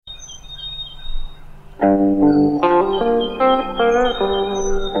All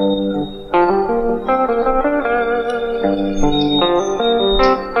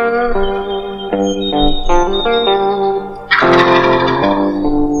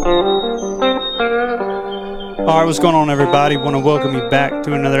right, what's going on, everybody? Want to welcome you back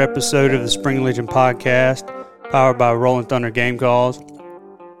to another episode of the Spring Legion podcast, powered by Rolling Thunder Game Calls.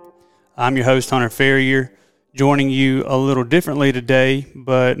 I'm your host, Hunter Ferrier, joining you a little differently today,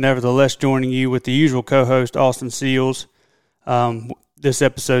 but nevertheless joining you with the usual co-host, Austin Seals. This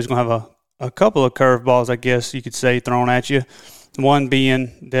episode is going to have a couple of curveballs, I guess you could say, thrown at you. One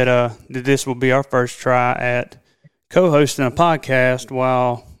being that this will be our first try at co-hosting a podcast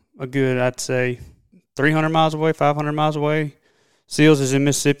while a good, I'd say, 300 miles away, 500 miles away. Seals is in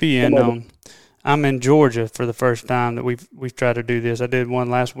Mississippi, and I'm in Georgia for the first time that we've tried to do this. I did one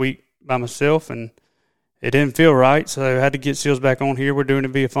last week by myself, and it didn't feel right, so I had to get Seals back on here. We're doing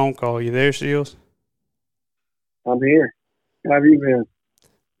it via phone call. You there, Seals? I'm here. How have you been?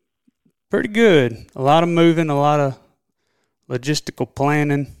 Pretty good. A lot of moving, a lot of logistical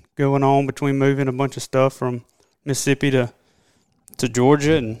planning going on between moving a bunch of stuff from Mississippi to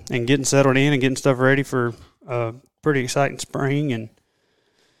Georgia and getting settled in and getting stuff ready for a pretty exciting spring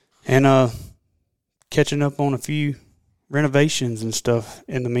and catching up on a few renovations and stuff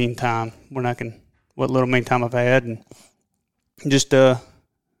in the meantime what little meantime I've had, and just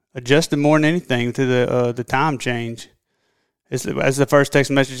adjusting more than anything to the time change. As the first text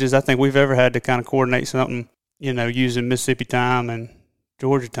messages I think we've ever had to kind of coordinate something, using Mississippi time and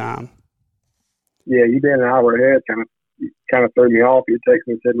Georgia time. Yeah, you've been an hour ahead. Kind of threw me off. You texted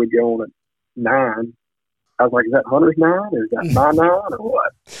me and said we'd go on at 9. I was like, is that Hunter's 9 or is that my 9 or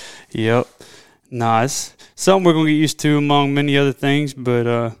what? Yep. Nice. Something we're going to get used to among many other things,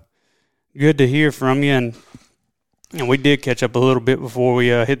 but good to hear from you. And we did catch up a little bit before we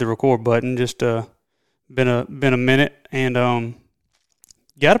hit the record button. Just been a minute, and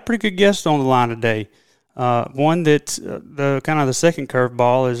got a pretty good guest on the line today. One that's the second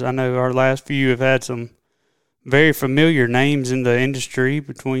curveball is I know our last few have had some very familiar names in the industry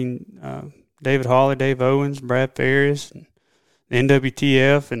between David Hawley, Dave Owens, Brad Ferris, and the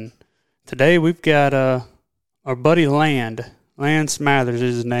NWTF. And today we've got our buddy Land Smathers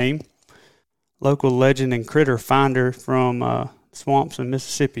is his name, local legend and critter finder from swamps in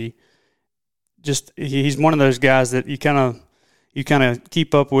Mississippi. Just he's one of those guys that you kind of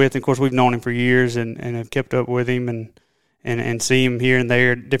keep up with. And of course, we've known him for years and have kept up with him and see him here and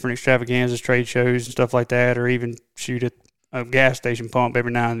there at different extravaganzas, trade shows and stuff like that, or even shoot at a gas station pump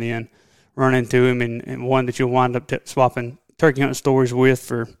every now and then, run into him, and one that you'll wind up swapping turkey hunting stories with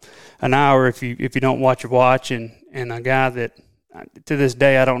for an hour if you don't watch your watch, and a guy that to this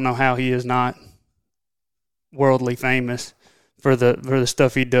day I don't know how he is not worldly famous for the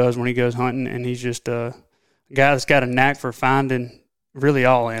stuff he does when he goes hunting, and he's just a guy that's got a knack for finding really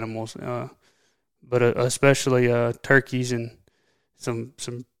all animals. But especially turkeys and some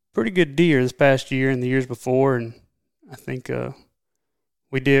pretty good deer this past year and the years before. And I think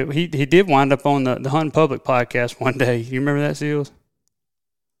he did wind up on the Hunting Public podcast one day. You remember that, Seals?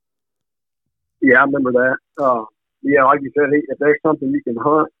 Yeah, I remember that. Yeah, like you said, if there's something you can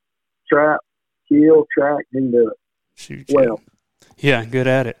hunt, trap, kill, track, he can do it. Shoot, well. Yeah, good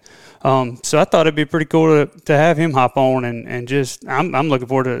at it. So I thought it'd be pretty cool to have him hop on and just I'm looking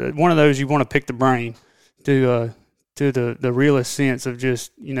forward to one of those you want to pick the brain to the realest sense of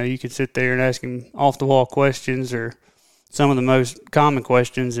just, you could sit there and ask him off the wall questions or some of the most common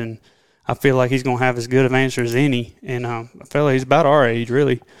questions, and I feel like he's going to have as good of answers as any. And I feel like he's about our age,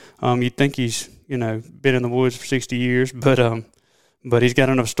 really. You'd think he's been in the woods for 60 years, but he's got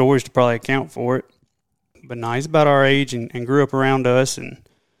enough stories to probably account for it. But no, he's about our age and grew up around us, and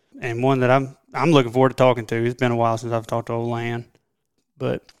one that I'm looking forward to talking to. It's been a while since I've talked to old Land.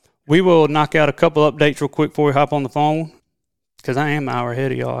 But we will knock out a couple updates real quick before we hop on the phone, because I am an hour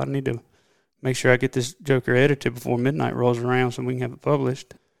ahead of y'all. I need to make sure I get this joker edited before midnight rolls around so we can have it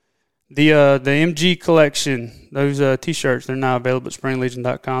published. The MG collection, those T-shirts, they're now available at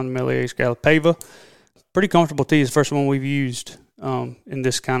springlegion.com, Melier Scalapava. Pretty comfortable tee. It's the first one we've used in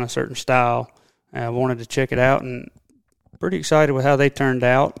this kind of certain style. I wanted to check it out, and pretty excited with how they turned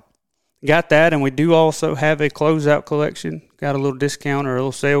out. Got that, and we do also have a closeout collection. Got a little discount or a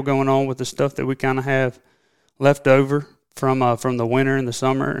little sale going on with the stuff that we kind of have left over from the winter and the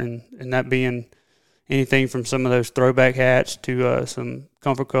summer, and that being anything from some of those throwback hats to some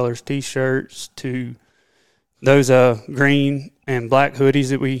Comfort Colors T-shirts to those green and black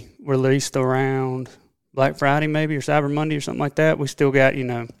hoodies that we released around Black Friday maybe or Cyber Monday or something like that. We still got,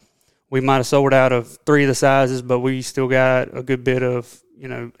 we might have sold out of 3 of the sizes, but we still got a good bit of,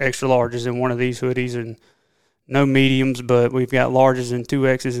 extra larges in one of these hoodies and no mediums, but we've got larges and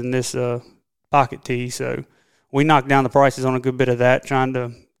 2Xs in this pocket tee. So we knocked down the prices on a good bit of that, trying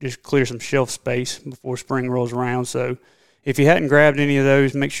to just clear some shelf space before spring rolls around. So if you hadn't grabbed any of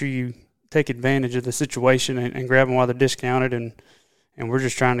those, make sure you take advantage of the situation and grab them while they're discounted. And we're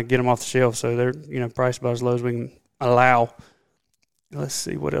just trying to get them off the shelf so they're, priced about as low as we can allow. Let's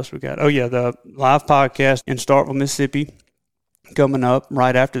see what else we got. Oh, yeah, the live podcast in Starkville, Mississippi, coming up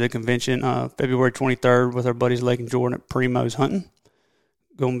right after the convention, February 23rd, with our buddies Lake and Jordan at Primo's Hunting.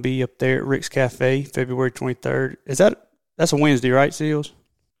 Going to be up there at Rick's Cafe, February 23rd. That's a Wednesday, right, Seals?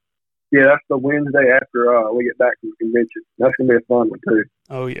 Yeah, that's the Wednesday after we get back from the convention. That's going to be a fun one, too.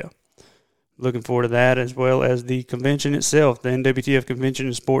 Oh, yeah. Looking forward to that, as well as the convention itself, the NWTF Convention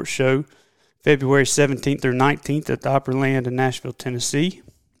and Sports Show, February 17th through 19th at the Opryland in Nashville, Tennessee.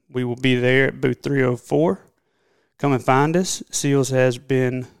 We will be there at booth 304. Come and find us. Seals has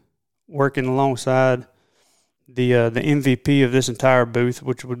been working alongside the MVP of this entire booth,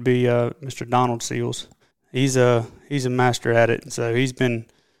 which would be Mr. Donald Seals. He's a master at it. So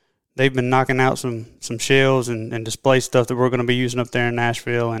they've been knocking out some shells and display stuff that we're going to be using up there in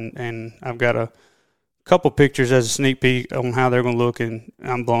Nashville, and I've got a couple pictures as a sneak peek on how they're going to look, and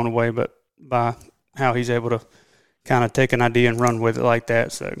I'm blown away by how he's able to kind of take an idea and run with it like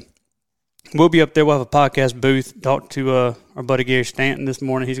that. So we'll be up there. We'll have a podcast booth. Talked to our buddy Gary Stanton this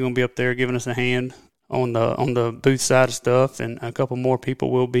morning. He's going to be up there giving us a hand on the booth side of stuff, and a couple more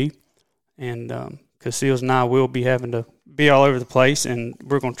people will be. And because Seals and I will be having to be all over the place, and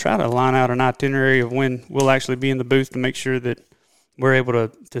we're going to try to line out an itinerary of when we'll actually be in the booth to make sure that we're able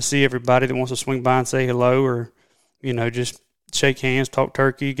to see everybody that wants to swing by and say hello, or just shake hands, talk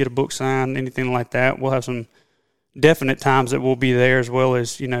turkey, get a book signed, anything like that. We'll have some definite times that we'll be there, as well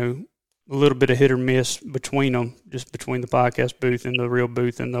as a little bit of hit or miss between them, just between the podcast booth and the real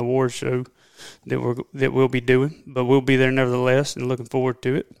booth and the awards show that we'll be doing. But we'll be there nevertheless, and looking forward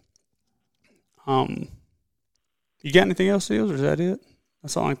to it. You got anything else, Seals, or is that it?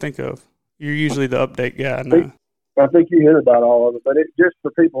 That's all I can think of. You're usually the update guy, I know. I think you hit about all of it, but just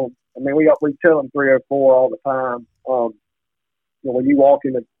for people, I mean, we tell them 304 all the time. When you walk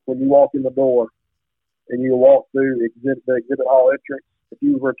in the door and you walk through the exhibit hall entrance, if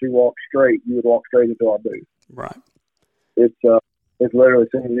you were to walk straight, you would walk straight into our booth. Right. It's literally, as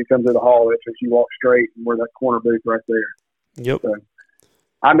soon as you come to the hall entrance, you walk straight, and we're that corner booth right there. Yep. So,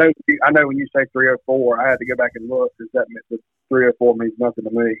 I know when you say 304, I had to go back and look, because that meant that 304 means nothing to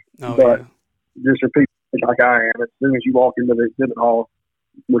me. Oh, but yeah. Just for people like I am, as soon as you walk into the exhibit hall,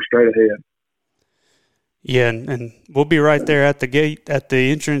 we're straight ahead. Yeah, and we'll be right there at the gate, at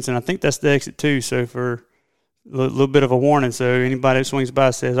the entrance, and I think that's the exit too. So for a little bit of a warning, so anybody that swings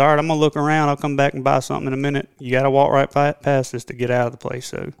by says, all right, I'm going to look around, I'll come back and buy something in a minute, you got to walk right past us to get out of the place.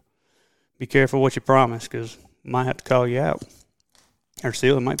 So be careful what you promise, because we might have to call you out. Or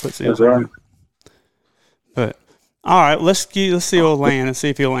Seal, it might put Seals on. But, all right, let's see old Land and see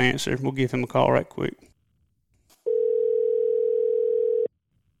if he'll answer. We'll give him a call right quick.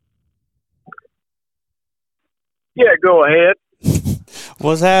 Yeah, go ahead.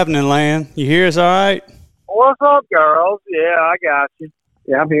 What's happening, Land? You hear us all right? What's up, girls? Yeah, I got you.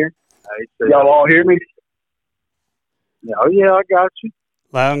 Yeah, I'm here. Hey, y'all all hear me? Oh, yeah, I got you.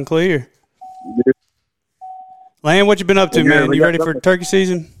 Loud and clear. Yeah. Land, what you been up to, man? You ready for turkey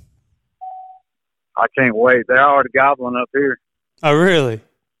season? I can't wait. They're already gobbling up here. Oh, really?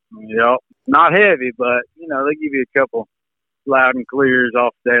 Yep. Not heavy, but, they give you a couple loud and clears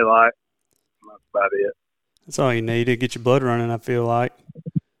off daylight. That's about it. That's all you need to get your blood running, I feel like.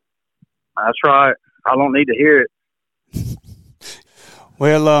 That's right. I don't need to hear it.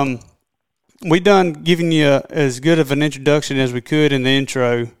 Well, we done giving you as good of an introduction as we could in the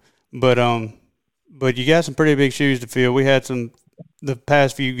intro, but you got some pretty big shoes to fill. We had the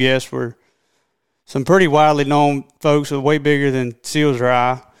past few guests were some pretty widely known folks, way bigger than Seals or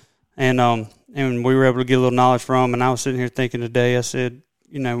I, and we were able to get a little knowledge from. And I was sitting here thinking today, I said,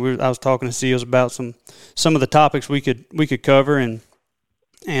 I was talking to Seals about some of the topics we could cover, and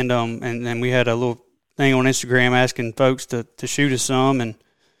we had a little thing on Instagram asking folks to shoot us some, and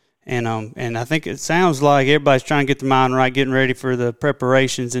I think it sounds like everybody's trying to get their mind right, getting ready for the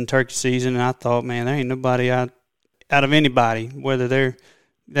preparations in turkey season. And I thought, man, there ain't nobody out of anybody, whether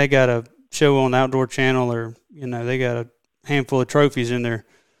they got a show on the Outdoor Channel or they got a handful of trophies on their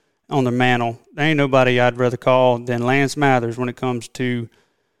mantle. There ain't nobody I'd rather call than Lance Smathers when it comes to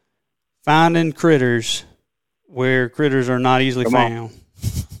finding critters where critters are not easily found.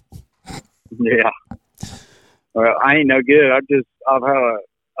 Yeah. Well, I ain't no good. I've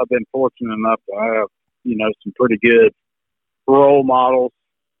been fortunate enough to have, some pretty good role models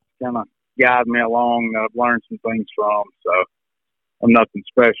kind of guide me along that I've learned some things from. So I'm nothing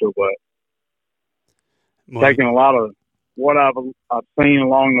special, but taking a lot of what I've seen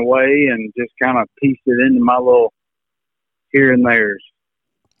along the way and just kind of pieced it into my little here and there's.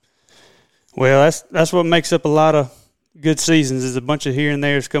 Well, that's what makes up a lot of good seasons, is a bunch of here and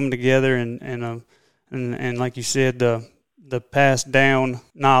there's coming together, and like you said, the passed down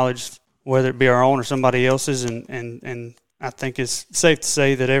knowledge, whether it be our own or somebody else's, and I think it's safe to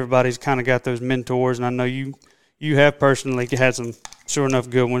say that everybody's kind of got those mentors, and I know you have personally had some sure enough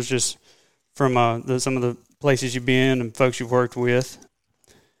good ones just from some of the places you've been and folks you've worked with.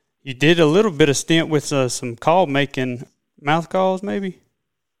 You did a little bit of stint with some call making, mouth calls maybe?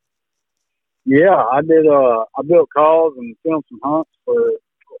 Yeah, I did. I built calls and filmed some hunts for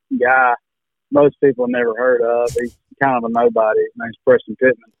a guy most people never heard of. He's kind of a nobody. His name's Preston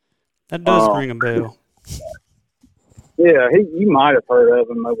Pittman. That does ring a bell. Yeah, you might have heard of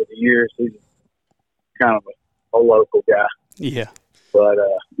him over the years. He's kind of a local guy. Yeah. But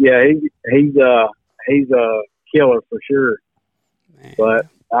yeah, he's a killer for sure. Man. But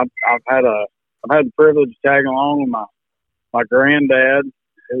I've had the privilege of tagging along with my granddad,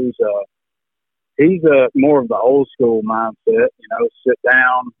 who's he's more of the old school mindset. You know, sit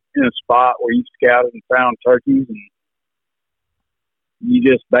down in a spot where you've scouted and found turkeys, and you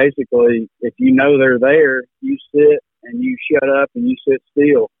just basically, if you know they're there, you sit and you shut up and you sit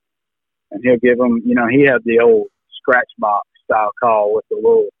still, and he'll give them. You know, he had the old scratch box style call with the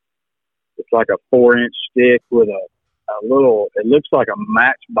little. It's like a 4-inch stick with a little. It looks like a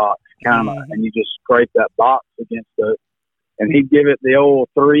matchbox kind of, and you just scrape that box against it, and he'd give it the old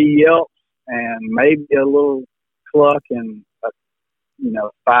 3 yelps and maybe a little cluck and a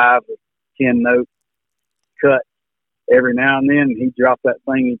 5 or 10 note cut every now and then. He'd drop that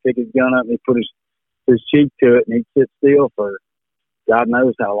thing, he'd pick his gun up, and he'd put his cheek to it, and he'd sit still for God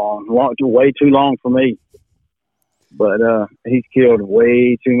knows how long. Way too long for me. But he's killed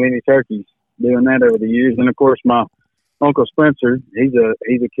way too many turkeys doing that over the years. And of course, my Uncle Spencer, he's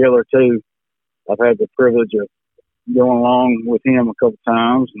a killer too. I've had the privilege of going along with him a couple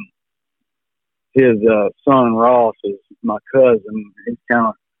times, and his son Ross is my cousin.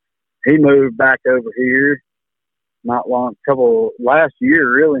 He moved back over here not long, last year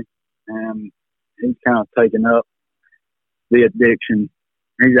really, and he's kind of taken up the addiction.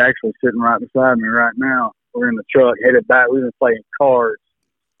 He's actually sitting right beside me right now. We're in the truck headed back. We've been playing cards.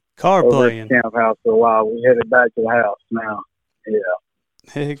 Card over playing. at the camp house for a while. We headed back to the house now. Yeah.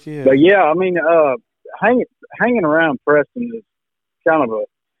 Heck yeah. But yeah, I mean, hanging around Preston is kind of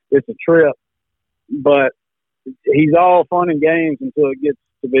it's a trip, but he's all fun and games until it gets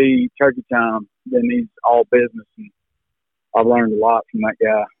to be turkey time. Then he's all business, and I've learned a lot from that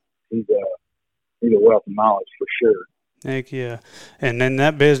guy. He's a wealth of knowledge for sure. Heck yeah. And then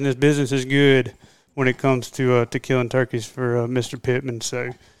that business is good when it comes to killing turkeys for Mr. Pittman.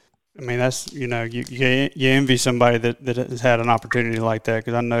 So, I mean, that's, you envy somebody that has had an opportunity like that,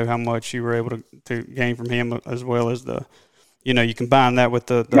 because I know how much you were able to gain from him, as well as you combine that with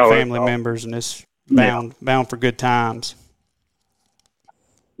the family members, and it's bound for good times.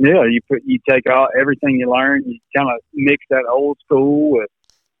 Yeah, you take everything you learn, you kind of mix that old school with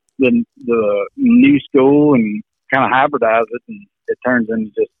the new school and kind of hybridize it, and it turns into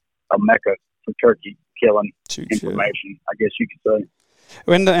just a mecca for turkey killing information, I guess you could say.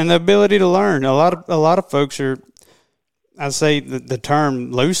 And the ability to learn. A lot of folks are, I say the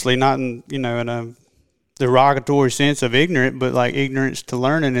term loosely, not in in a derogatory sense of ignorant, but like ignorance to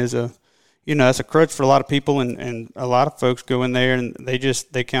learning is that's a crutch for a lot of people, and a lot of folks go in there and they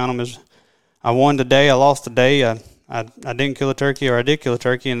count them as, I won today, I lost today, I didn't kill a turkey, or I did kill a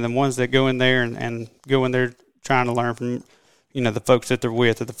turkey. And the ones that go in there and go in there trying to learn from the folks that they're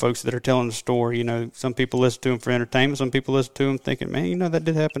with, or the folks that are telling the story. Some people listen to them for entertainment. Some people listen to them thinking, man, that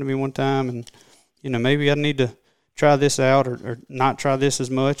did happen to me one time, and maybe I need to try this out, or not try this as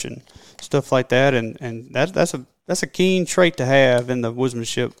much, and stuff like that. And that's a keen trait to have in the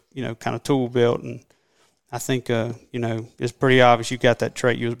woodsmanship, kind of tool belt. And I think it's pretty obvious you got that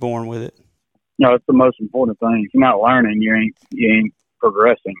trait. You was born with it. No, it's the most important thing. If you're not learning, you ain't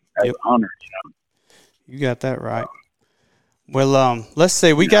progressing as a hunter. You got that right. Well, let's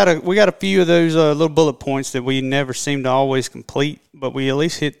say we got a few of those little bullet points that we never seem to always complete, but we at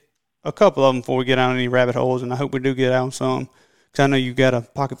least hit a couple of them before we get down any rabbit holes, and I hope we do get out on some, because I know you've got a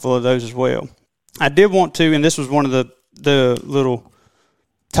pocket full of those as well. I did want to, and this was one of the little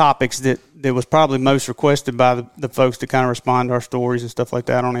topics that was probably most requested by the folks to kind of respond to our stories and stuff like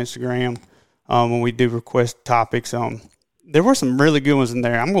that on Instagram when we do request topics. There were some really good ones in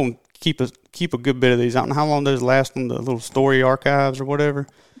there. I'm going to keep a good bit of these. I don't know how long those last on the little story archives or whatever,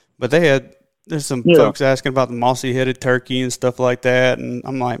 but there's some folks asking about the mossy-headed turkey and stuff like that, and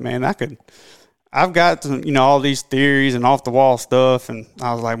I'm like, man, I've got some, all these theories and off-the-wall stuff, and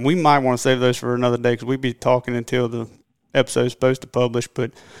I was like, we might want to save those for another day because we'd be talking until the episode's supposed to publish.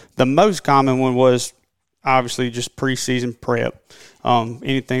 But the most common one was obviously just preseason prep,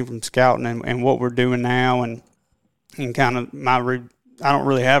 anything from scouting and what we're doing now, and kind of I don't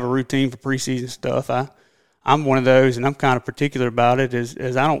really have a routine for preseason stuff. I'm one of those, and I'm kind of particular about it. Is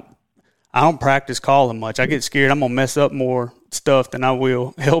I don't practice calling much. I get scared I'm gonna mess up more stuff than I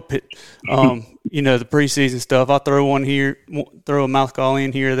will help it. The preseason stuff, I'll throw one here, throw a mouth call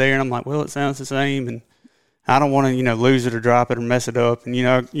in here or there, and I'm like, well, it sounds the same, and I don't want to lose it or drop it or mess it up. And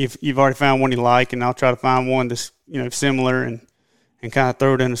you've already found one you like, and I'll try to find one that's similar and kind of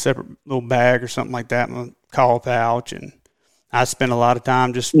throw it in a separate little bag or something like that in my call pouch. And I spend a lot of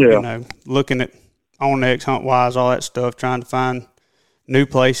time just looking at OnX, HuntWise, all that stuff, trying to find new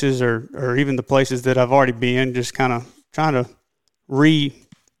places or even the places that I've already been, just kind of trying to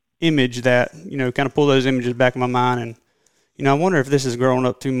re-image that, kind of pull those images back in my mind. And, I wonder if this is growing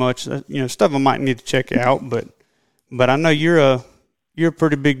up too much. Stuff I might need to check out, but I know you're a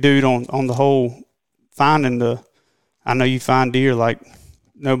pretty big dude on the whole finding I know you find deer like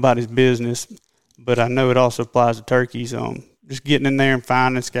nobody's business, but I know it also applies to turkeys. Just getting in there and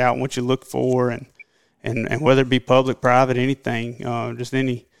finding, scouting what you look for, and whether it be public, private, anything, just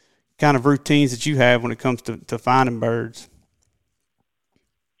any kind of routines that you have when it comes to finding birds.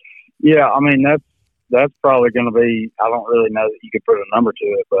 Yeah, I mean, that's probably going to be, I don't really know that you could put a number to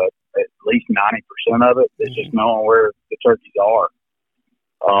it, but at least 90% of it is just knowing where the turkeys are.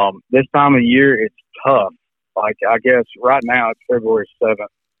 This time of year, it's tough. Like, I guess right now it's February 7th.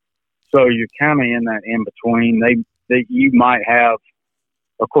 So you're kind of in that in between. You might have,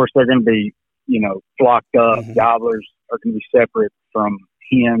 of course, they're going to be, flocked up. Mm-hmm. Gobblers are going to be separate from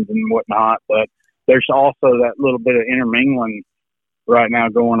hens and whatnot, but there's also that little bit of intermingling right now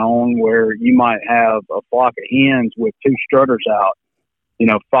going on where you might have a flock of hens with two strutters out,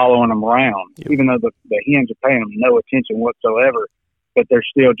 following them around, even though the hens are paying them no attention whatsoever, but they're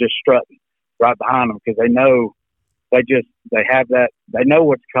still just strutting right behind them because they know they have that, they know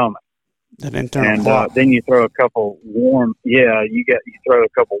what's coming. That internal clock. Then you throw a couple warm, you throw a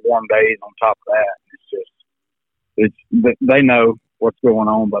couple warm days on top of that. They know what's going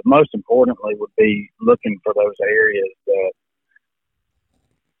on, but most importantly would be looking for those areas that,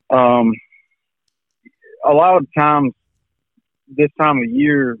 a lot of times this time of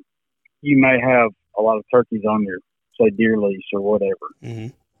year, you may have a lot of turkeys on your, say, deer lease or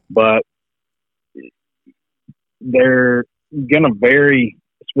whatever, but they're going to vary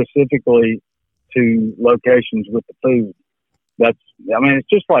specifically to locations with the food. It's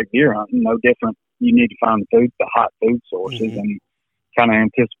just like deer hunting, no different. You need to find the hot food sources, and kind of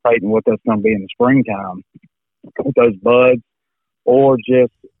anticipating what that's going to be in the springtime with those buds, or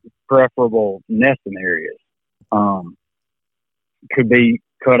just preferable nesting areas. Could be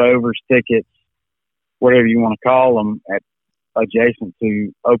cutovers, thickets, whatever you want to call them, adjacent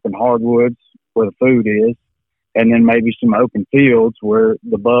to open hardwoods where the food is, and then maybe some open fields where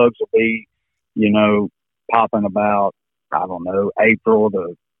the bugs will be, popping about, I don't know, April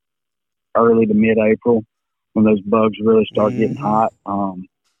to early to mid-April, when those bugs really start getting hot.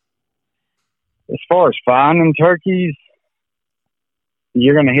 As far as finding turkeys,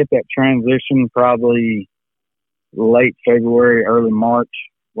 you're going to hit that transition probably late February, early March,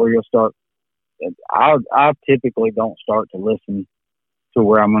 where you'll start. I typically don't start to listen to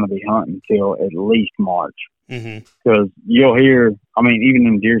where I'm going to be hunting till at least March. Because you'll hear, even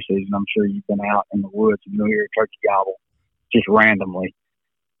in deer season, I'm sure you've been out in the woods and you'll hear a turkey gobble just randomly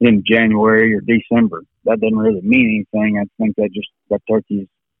in January or December. That doesn't really mean anything. I think that turkey's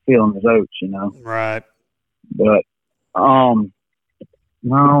feeling his oats, Right. But,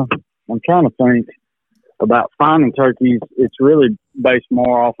 no, I'm trying to think about finding turkeys. It's really based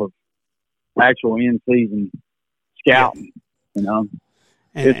more off of actual in-season scouting,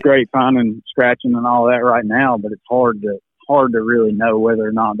 It's great finding, scratching, and all that right now, but it's hard to really know whether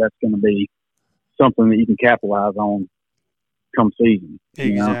or not that's going to be something that you can capitalize on come season.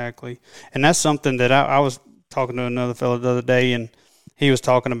 Exactly. And that's something that I was talking to another fellow the other day, and he was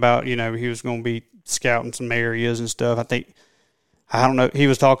talking about, he was going to be scouting some areas and stuff. I don't know. He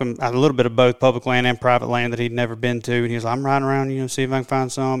was talking a little bit of both public land and private land that he'd never been to. And he was like, I'm riding around, see if I can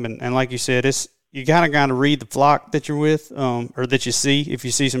find some. And like you said, you kind of read the flock that you're with, or that you see. If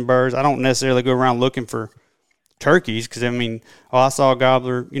you see some birds, I don't necessarily go around looking for turkeys because, I saw a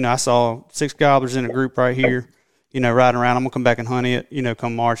gobbler. I saw 6 gobblers in a group right here, riding around. I'm gonna come back and hunt it,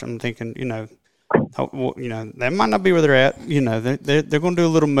 come March. I'm thinking, that might not be where they're at. They're going to do a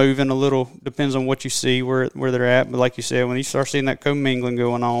little moving, a little depends on what you see where they're at. But like you said, when you start seeing that commingling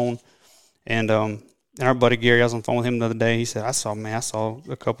going on, and our buddy Gary, I was on the phone with him the other day. He said, I saw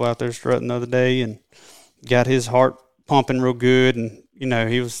a couple out there strutting the other day, and got his heart pumping real good. And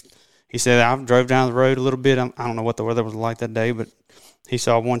he said I drove down the road a little bit. I don't know what the weather was like that day, but he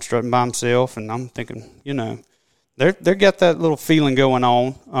saw one strutting by himself, and I'm thinking, they got that little feeling going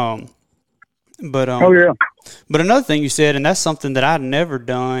on. But another thing you said, and that's something that I'd never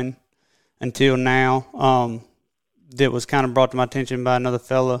done until now, that was kind of brought to my attention by another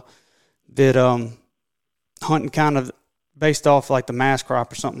fella, that hunting kind of based off like the mass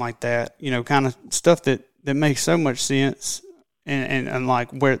crop or something like that, kind of stuff that makes so much sense, and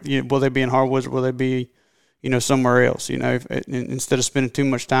like where will they be in hardwoods, or will they be somewhere else, instead of spending too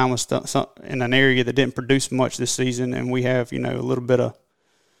much time with stuff in an area that didn't produce much this season, and we have a little bit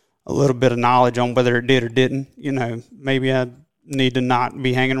of knowledge on whether it did or didn't. Maybe I need to not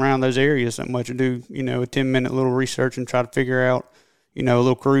be hanging around those areas so much and do, a 10-minute little research and try to figure out, a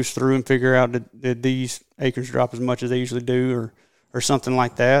little cruise through and figure out did these acres drop as much as they usually do or something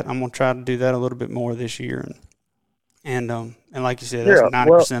like that. I'm going to try to do that a little bit more this year. And like you said, that's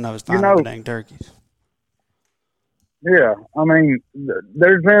 90% of it's finding the dang turkeys. Yeah. I mean,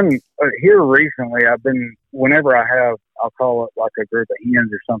 there's been here recently, whenever I have, I'll call it like a group of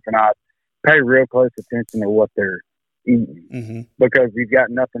hens or something, I pay real close attention to what they're eating, because you've got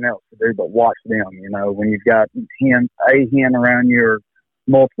nothing else to do but watch them. When you've got a hen around you or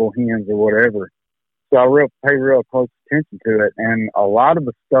multiple hens or whatever. So I pay real close attention to it, and a lot of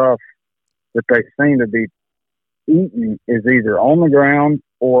the stuff that they seem to be eating is either on the ground,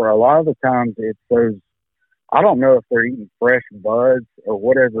 or a lot of the times it's those. I don't know if they're eating fresh buds or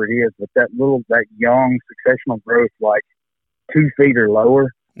whatever it is, but that young successional growth, like 2 feet or lower,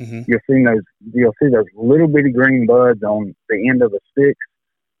 you'll see those little bitty green buds on the end of the sticks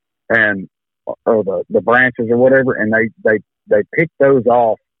or the branches or whatever, and they pick those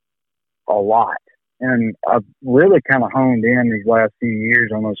off a lot. And I've really kind of honed in these last few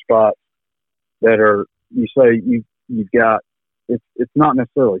years on those spots that are, you say you've got. It's not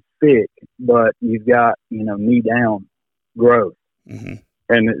necessarily thick, but you've got, knee down growth.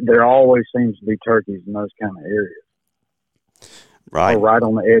 And there always seems to be turkeys in those kind of areas. Right. Or right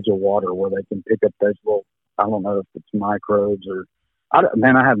on the edge of water where they can pick up those little, I don't know if it's microbes or, I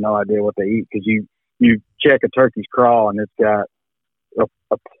have no idea what they eat, because you check a turkey's craw and it's got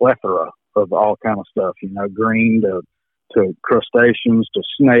a plethora of all kind of stuff, green to crustaceans to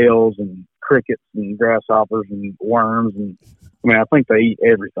snails and crickets and grasshoppers and worms, and I think they eat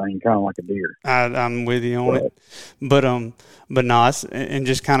everything, kind of like a deer. I'm with you on it, but no, and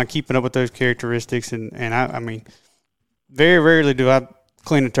just kind of keeping up with those characteristics, and I mean, very rarely do I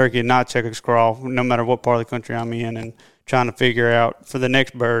clean a turkey and not check its craw, no matter what part of the country I'm in, and trying to figure out for the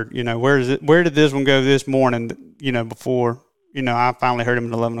next bird, where did this one go this morning, before I finally heard him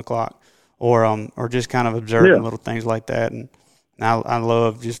at 11 o'clock, or just kind of observing little things like that, and I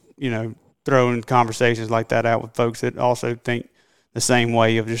love just throwing conversations like that out with folks that also think the same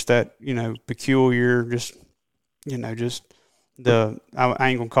way, of just that, peculiar, just I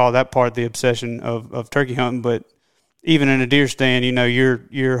ain't gonna call that part of the obsession of turkey hunting, but even in a deer stand,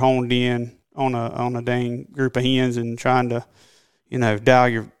 you're honed in on a dang group of hens and trying to, dial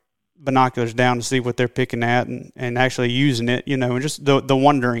your binoculars down to see what they're picking at and actually using it, and just the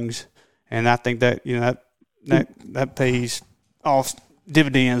wonderings. And I think that, that pays off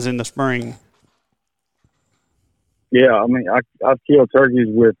dividends in the spring. Yeah, I mean, I've killed turkeys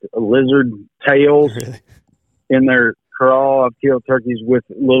with lizard tails in their craw. I've killed turkeys with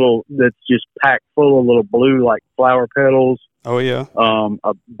that's just packed full of little blue, like flower petals. Oh yeah.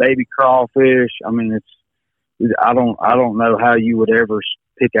 A baby crawfish. I mean, I don't know how you would ever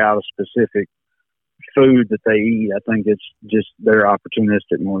pick out a specific food that they eat. I think it's just they're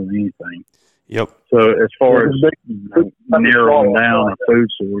opportunistic more than anything. Yep. So as far as narrowing down a food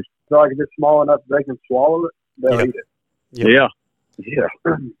source, so like if it's small enough they can swallow it, they'll eat it. Yep.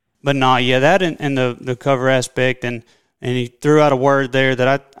 Yeah. But no, that and the cover aspect, and he threw out a word there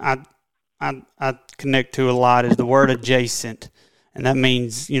that I connect to a lot, is the word adjacent, and that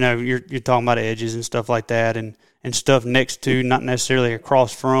means you're talking about edges and stuff like that, and stuff next to, not necessarily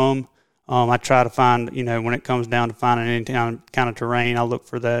across from. I try to find when it comes down to finding any kind of terrain, I look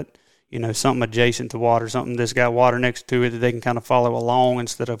for that. Something adjacent to water, something that's got water next to it that they can kind of follow along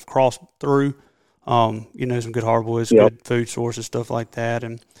instead of cross through. Some good hardwoods, good food sources, stuff like that.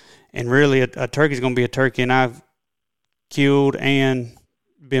 And really a turkey's going to be a turkey. And I've killed and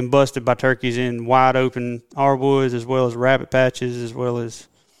been busted by turkeys in wide open hardwoods, as well as rabbit patches, as well as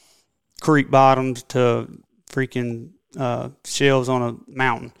creek bottoms to freaking shelves on a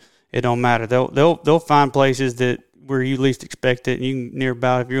mountain. It don't matter. They'll find places that where you least expect it, and you can near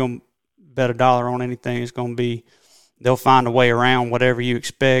about, if you're gonna bet $1 on anything, it's gonna be, they'll find a way around whatever you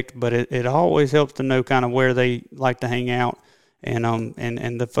expect. But it always helps to know kind of where they like to hang out, and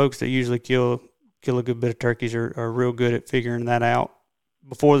the folks that usually kill a good bit of turkeys are real good at figuring that out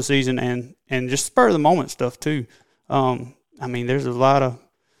before the season and just spur of the moment stuff too. I mean, there's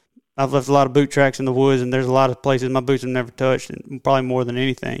I've left a lot of boot tracks in the woods, and there's a lot of places my boots have never touched, and probably more than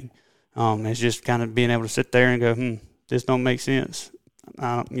anything. It's just kind of being able to sit there and go, this don't make sense.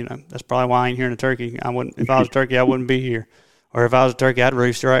 That's probably why I ain't hearing a turkey. If I was a turkey, I wouldn't be here. Or if I was a turkey, I'd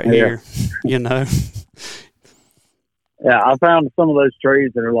roost right here, Yeah, I found some of those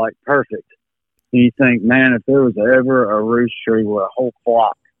trees that are like perfect. You think, man, if there was ever a roost tree where a whole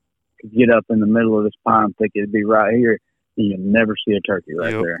flock could get up in the middle of this pine thicket, it'd be right here. You'd never see a turkey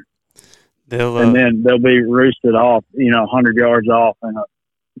right there. And then they'll be roosted off, 100 yards off in a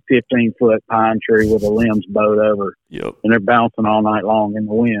 15-foot pine tree with the limbs bowed over. Yep. And they're bouncing all night long in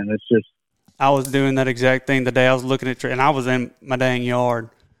the wind. It's just. I was doing that exact thing the day I was looking at and I was in my dang yard.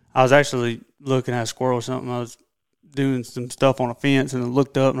 I was actually looking at a squirrel or something. I was doing some stuff on a fence, and I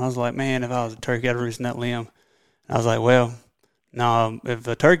looked up, and I was like, man, if I was a turkey, I'd roost in that limb. And I was like, well, no, if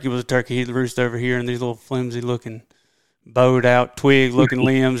a turkey was a turkey, he'd roost over here in these little flimsy-looking, bowed-out, twig-looking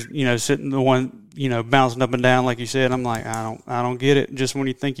limbs, sitting the one, bouncing up and down like you said. I'm like, I don't get it. Just when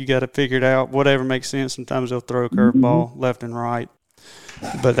you think you got it figured out, whatever makes sense, sometimes they'll throw a curveball left and right.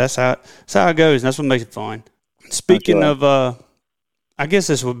 But that's how it goes, and that's what makes it fun. Speaking of, I guess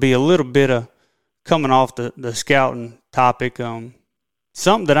this would be a little bit of coming off the scouting topic,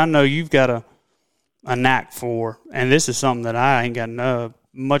 something that I know you've got a knack for, and this is something that I ain't got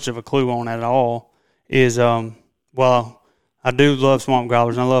much of a clue on at all, is, I do love swamp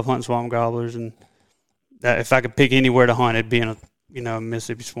gobblers, and I love hunting swamp gobblers, and that if I could pick anywhere to hunt, it'd be in a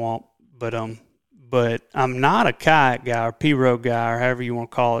Mississippi swamp. But I'm not a kayak guy or pirogue guy or however you want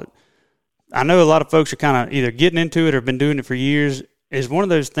to call it. I know a lot of folks are kind of either getting into it or been doing it for years. It's one of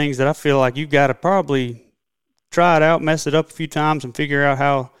those things that I feel like you've got to probably try it out, mess it up a few times, and figure out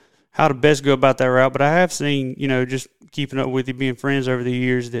how to best go about that route. But I have seen, just keeping up with you, being friends over the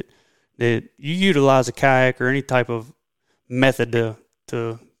years, that you utilize a kayak or any type of method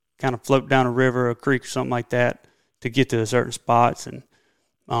to kind of float down a river or a creek or something like that to get to certain spots. And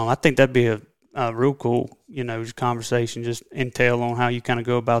I think that'd be a real cool, conversation, just intel on how you kind of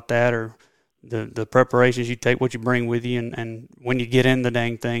go about that, or the preparations you take, what you bring with you, and when you get in the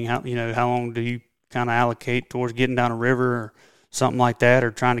dang thing, how long do you kind of allocate towards getting down a river or something like that,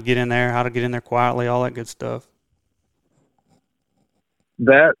 or trying to get in there, how to get in there quietly, all that good stuff.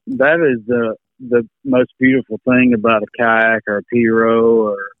 That is the most beautiful thing about a kayak or a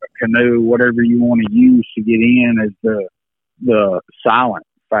pirogue or a canoe, whatever you want to use to get in, is the silent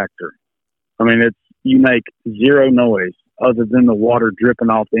factor. I mean, you make zero noise other than the water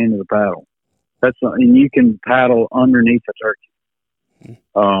dripping off the end of the paddle. And you can paddle underneath a turkey.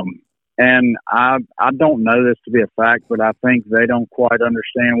 And I don't know this to be a fact, but I think they don't quite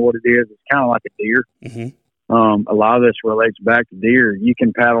understand what it is. It's kind of like a deer. Mm-hmm. A lot of this relates back to deer. You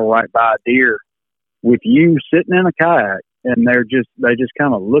can paddle right by a deer with you sitting in a kayak, and they just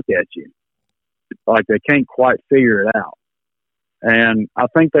kind of look at you like they can't quite figure it out. And I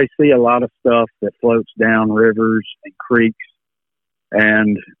think they see a lot of stuff that floats down rivers and creeks,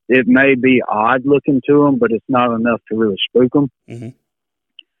 and it may be odd looking to them, but it's not enough to really spook them.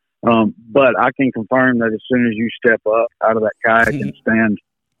 Mm-hmm. But I can confirm that as soon as you step up out of that kayak and stand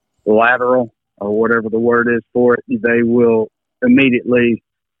lateral, or whatever the word is for it, they will immediately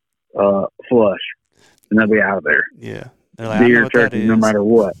flush, and they'll be out of there. Yeah, like, deer, turkey, no matter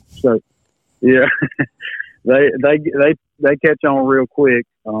what. So, yeah, they catch on real quick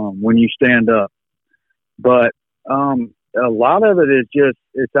when you stand up. But a lot of it is just,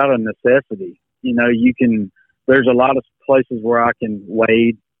 it's out of necessity. There's a lot of places where I can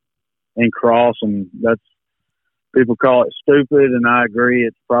wade and cross, and people call it stupid, and I agree,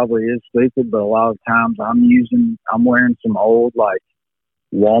 it probably is stupid, but a lot of times I'm wearing some old, like,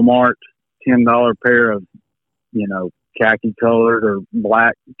 Walmart $10 pair of, khaki colored or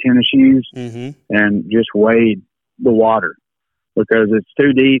black tennis shoes, mm-hmm. and just wade the water because it's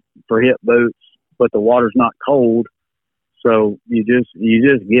too deep for hip boots, but the water's not cold. So you just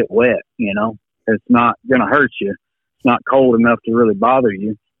get wet, It's not going to hurt you. It's not cold enough to really bother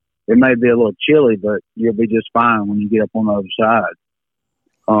you. It may be a little chilly, but you'll be just fine when you get up on the other side.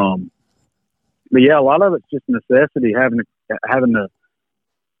 But yeah, a lot of it's just necessity, having to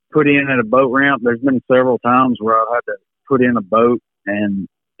put in at a boat ramp. There's been several times where I've had to put in a boat and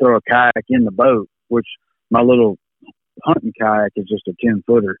throw a kayak in the boat, which my little hunting kayak is just a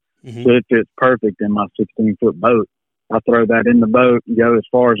 10-footer. Mm-hmm. So it fits perfect in my 16-foot boat. I throw that in the boat, go as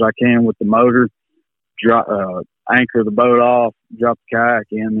far as I can with the motor, anchor the boat off, drop the kayak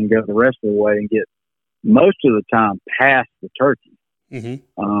in, and go the rest of the way and get most of the time past the turkey.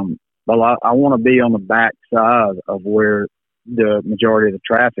 Mm-hmm. But I want to be on the back side of where the majority of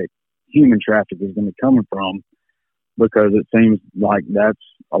the traffic, human traffic, is going to be coming from, because it seems like that's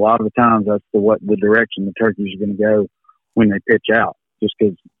a lot of the times that's the direction the turkeys are going to go when they pitch out. Just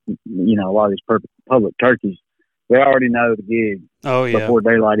because, you know, a lot of these public turkeys, they already know the gig before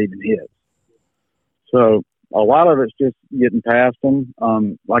daylight even hits. So a lot of it's just getting past them.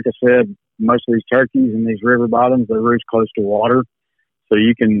 Like I said, most of these turkeys in these river bottoms, they roost close to water. So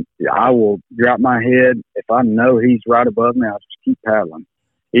I will drop my head. If I know he's right above me, I'll just keep paddling.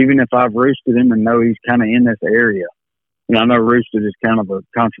 Even if I've roosted him and know he's kind of in this area. You know, I know roosted is kind of a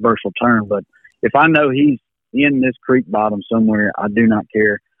controversial term, but if I know he's in this creek bottom somewhere, I do not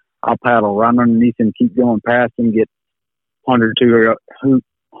care. I'll paddle right underneath him, keep going past him, get 100,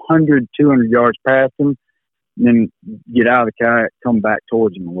 200 yards past him, and then get out of the kayak, come back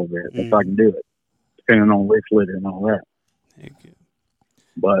towards him a little bit, if I can do it, depending on leaf litter and all that.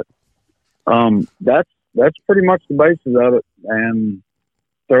 But that's pretty much the basis of it. And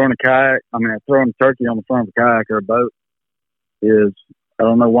throwing a turkey on the front of a kayak or a boat is, I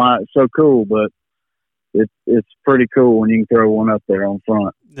don't know why it's so cool, but it's pretty cool when you can throw one up there on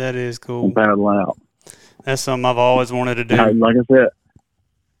front. That is cool. And paddle out. That's something I've always wanted to do. Like I said,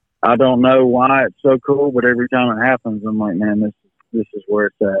 I don't know why it's so cool, but every time it happens, I'm like, man, this is where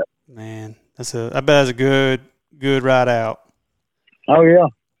it's at. Man, I bet that's a good ride out. Oh yeah,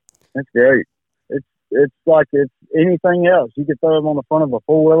 that's great. It's like it's anything else. You could throw them on the front of a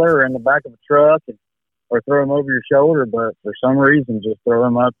 4-wheeler or in the back of a truck, or throw them over your shoulder. But for some reason, just throw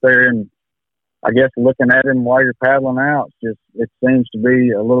them up there, and I guess looking at them while you're paddling out, it seems to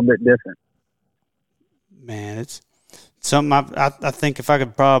be a little bit different. Man, it's something I think if I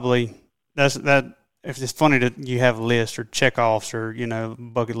could probably if it's funny that you have a list or check offs or, you know,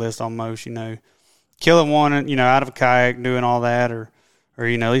 bucket list almost, you know, killing one, you know, out of a kayak, doing all that, or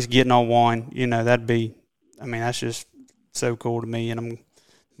you know, at least getting on one, you know, that's just so cool to me. And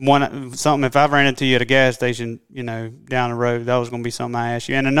if I ran into you at a gas station, you know, down the road, that was going to be something I asked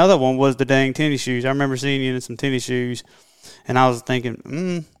you. And another one was the dang tennis shoes. I remember seeing you in some tennis shoes, and I was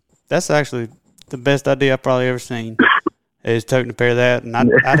thinking, that's actually the best idea I've probably ever seen, is toting a pair of that. And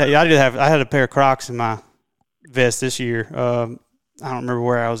I had a pair of Crocs in my vest this year. I don't remember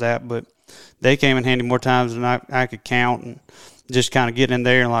where I was at, but they came in handy more times than I could count, and just kind of getting in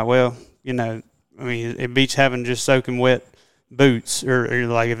there and like, well, you know, I mean, it beats having just soaking wet boots, or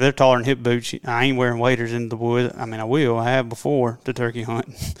like if they're taller than hip boots, I ain't wearing waders in the woods. I mean, I have before the turkey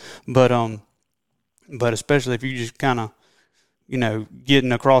hunt, but especially if you just kind of, you know,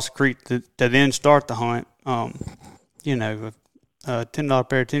 getting across the creek to then start the hunt, you know, a $10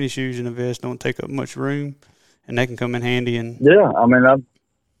 pair of tennis shoes and a vest don't take up much room, and they can come in handy. And yeah, I mean,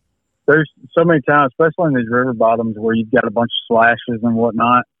 there's so many times, especially in these river bottoms where you've got a bunch of slashes and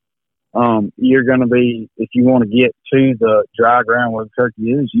whatnot. You're going to be, if you want to get to the dry ground where the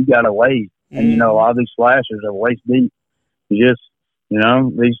turkey is, you got to wade. And, you know, a lot of these slashes are waist deep. You just, you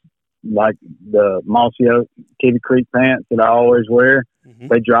know, these, like the Mossy Oak Kitty Creek pants that I always wear,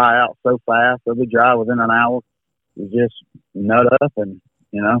 they dry out so fast. They'll be dry within an hour. You just nut up and,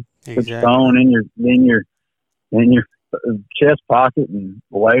 you know, put your phone in your chest pocket and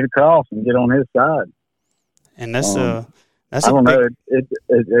wade across and get on his side. And that's I don't know.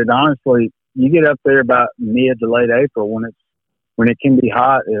 It honestly, you get up there about mid to late April when it can be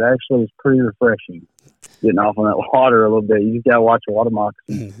hot. It actually is pretty refreshing getting off on that water a little bit. You just got to watch your water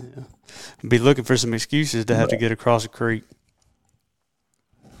moccasins. Yeah. Be looking for some excuses to have to get across a creek.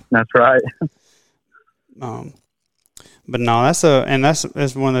 That's right. But no, that's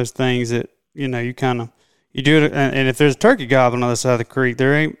one of those things that, you know, you do it, and if there's a turkey gobbling on the other side of the creek,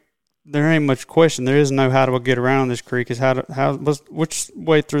 there ain't much question. There is no how do I get around this creek. Is which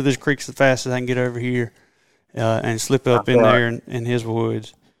way through this creek is the fastest I can get over here and slip up in there in his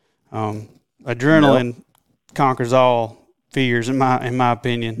woods. Adrenaline conquers all fears, in my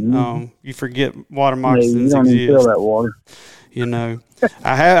opinion. You forget water moccasins you don't exist. Even feel that water. You know,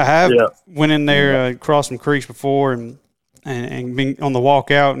 I have went in there, crossed some creeks before, and been on the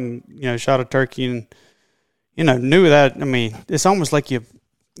walk out, and, you know, shot a turkey, and, you know, knew that. I mean, it's almost like you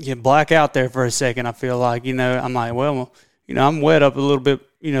black out there for a second. I feel like, you know, I'm like, well, you know, I'm wet up a little bit,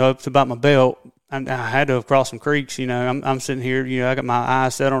 you know, up to about my belt, I had to have crossed some creeks. I'm sitting here. I got my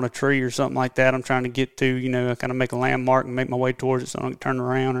eyes set on a tree or something like that. I'm trying to get to. I kind of make a landmark and make my way towards it, so I don't turn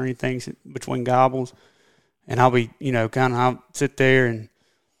around or anything between gobbles. And I'll be, I'll sit there and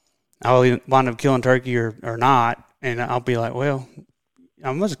I'll either wind up killing turkey or not. And I'll be like, well,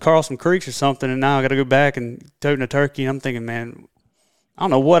 I must have crossed some creeks or something, and now I got to go back and toting a turkey. And I'm thinking, man, I don't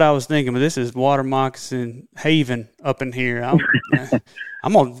know what I was thinking, but this is water moccasin haven up in here.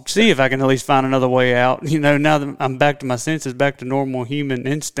 I'm going to see if I can at least find another way out. Now that I'm back to my senses, back to normal human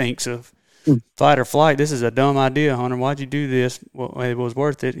instincts of fight or flight. This is a dumb idea, Hunter. Why'd you do this? Well, it was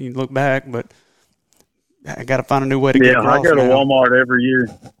worth it. You look back, but I got to find a new way to get across. I go to now. Walmart every year.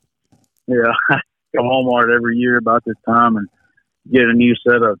 Yeah, I go to Walmart every year about this time and get a new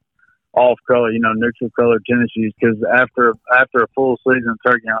set of off-color, neutral color tennis shoes, because after a full season of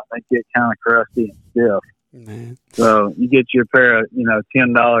turkey hunt, they get kind of crusty and stiff. Man. So you get you a pair of,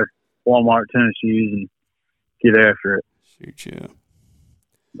 $10 Walmart tennis shoes and get after it. Shoot, yeah.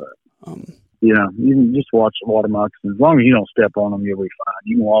 But, you can just watch the water moccasins. As long as you don't step on them, you'll be fine.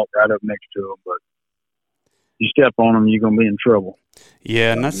 You can walk right up next to them, but you step on them, you're going to be in trouble.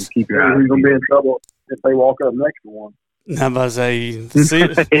 Yeah, and that's you're going to be in trouble if they walk up next to one. I'm about to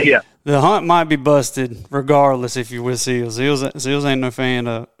say, yeah. The hunt might be busted regardless if you're with seals. Seals ain't no fan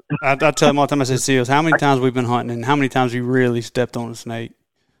of. I tell them all the time. I say, seals, how many times we've been hunting and how many times we really stepped on a snake?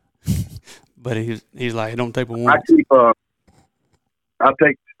 But he's like, it don't take but one. I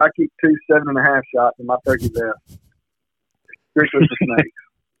keep 2 7.5 shots in my turkey vest, strictly for snakes.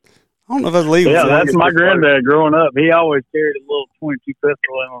 I don't know if that's legal. Yeah, that's my granddad growing up. He always carried a little 22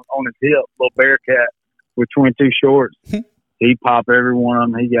 pistol on his hip, little Bearcat with 22 shorts. He popped every one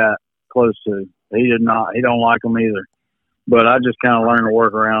of them he got close to. He don't like them either. But I just kind of learned to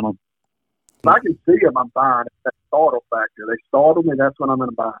work around them. If I can see them, I'm buying it. That startle factor. They startle me, that's when I'm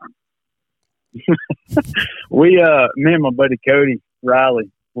going to buy them. Me and my buddy Cody Riley,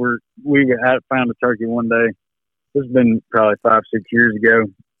 we had found a turkey one day. This has been probably 5-6 years ago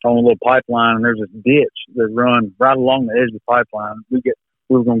on a little pipeline, and there's this ditch that runs right along the edge of the pipeline. We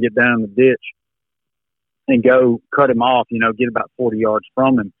were going to get down in the ditch and go cut him off, get about 40 yards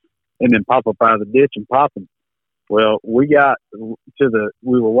from him, and then pop up out of the ditch and pop him. Well, we got we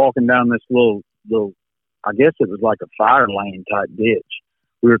were walking down this little, I guess it was like a fire lane type ditch.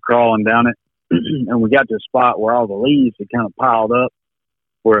 We were crawling down it, and we got to a spot where all the leaves had kind of piled up,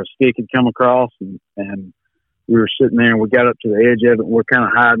 where a stick had come across, and we were sitting there, and we got up to the edge of it, and we're kind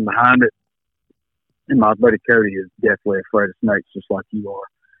of hiding behind it. And my buddy Cody is definitely afraid of snakes, just like you are.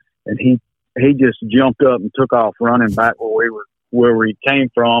 And he just jumped up and took off running back where we came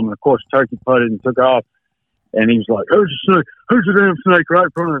from. And of course, turkey putted and took off. And he was like, "There's a snake! There's a damn snake right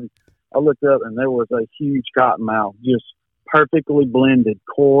in front of me!" I looked up, and there was a huge cottonmouth, just perfectly blended,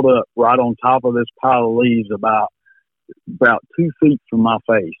 coiled up right on top of this pile of leaves, about 2 feet from my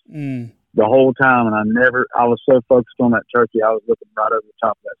face. The whole time. And I was so focused on that turkey, I was looking right over the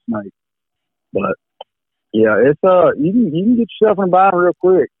top of that snake. But yeah, it's you can get yourself in a bind real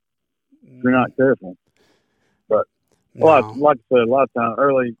quick if you're not careful. But like I said, a lot of times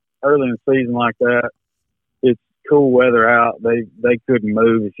early in the season like that, it's cool weather out. They couldn't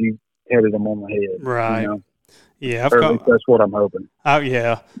move if you headed them on the head. Right. Yeah. At least that's what I'm hoping.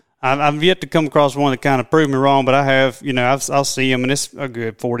 Yeah. I've yet to come across one that kind of proved me wrong, but I have. I'll see them, and it's a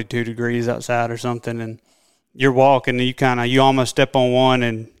good 42 degrees outside or something, and you're walking, and you almost step on one,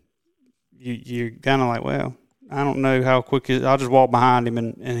 and you're kind of like, well, I don't know how quick I'll just walk behind him,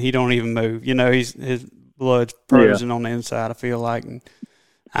 and he don't even move. His blood's frozen on the inside, I feel like.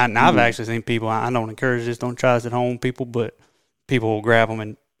 And I've actually seen people, I don't encourage this, don't try this at home, but people will grab them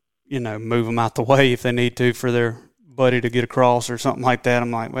and, move them out the way if they need to for their buddy to get across or something like that. I'm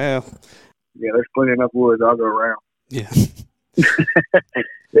like, well. Yeah, there's plenty enough woods. I'll go around. Yeah.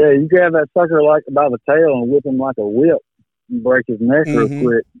 Yeah, you grab that sucker like by the tail and whip him like a whip and break his neck real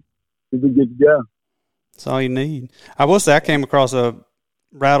quick. You'll be good to go. That's all you need. I will say I came across a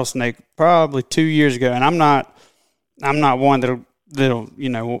rattlesnake probably 2 years ago, and I'm not one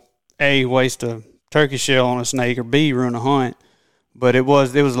that'll A, waste a turkey shell on a snake, or B, ruin a hunt. But it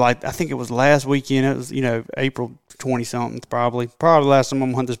was like, I think it was last weekend. It was, April 20-something probably. Probably the last time I'm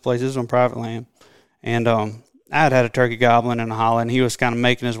going to hunt this place. This is on private land. And I had a turkey gobbling in the hollow, and he was kind of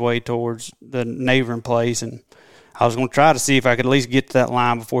making his way towards the neighboring place. And I was going to try to see if I could at least get to that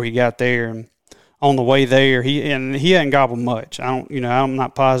line before he got there. And on the way there, he hadn't gobbled much. I'm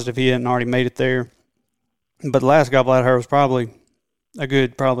not positive he hadn't already made it there. But the last gobble I heard was probably a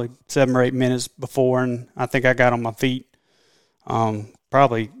good 7 or 8 minutes before, and I think I got on my feet.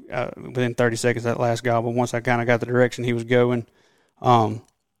 Probably within 30 seconds of that last gobble, once I kind of got the direction he was going. And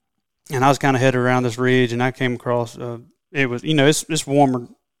and I was kind of headed around this ridge, and I came across. It was, it's warmer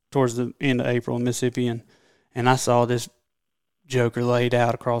towards the end of April in Mississippi, and I saw this joker laid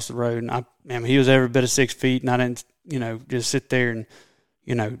out across the road, and he was every bit of 6 feet, and I didn't, just sit there and,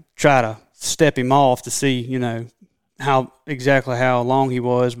 try to step him off to see, how long he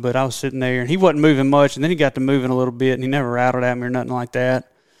was. But I was sitting there, and he wasn't moving much, and then he got to moving a little bit, and he never rattled at me or nothing like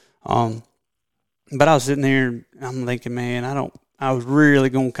that. But I was sitting there, and I'm thinking, man, I was really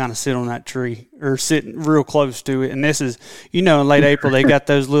going to kind of sit on that tree or sit real close to it. And this is, in late April, they got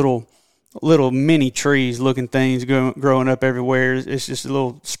those little mini trees looking things growing up everywhere. It's just a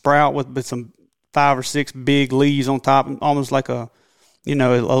little sprout with some 5 or 6 big leaves on top, almost like a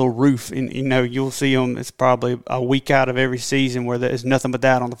little roof. And, you'll see them. It's probably a week out of every season where there's nothing but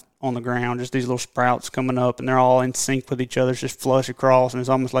that on the ground, just these little sprouts coming up, and they're all in sync with each other. It's just flush across, and it's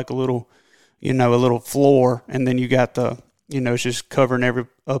almost like a little floor. And then you got it's just covering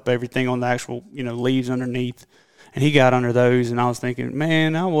everything on the actual, leaves underneath. And he got under those, and I was thinking,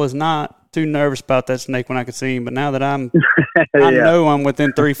 man, I was not too nervous about that snake when I could see him. But now that I know I'm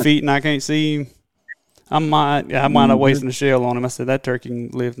within 3 feet and I can't see him, I might have wasting a shell on him. I said, that turkey can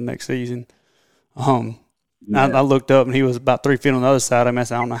live the next season. I looked up, and he was about 3 feet on the other side of me. I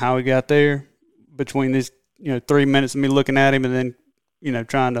said, I don't know how he got there between these, 3 minutes of me looking at him and then,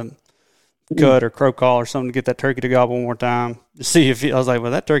 trying to cut or crow call or something to get that turkey to gobble one more time to see if I was like,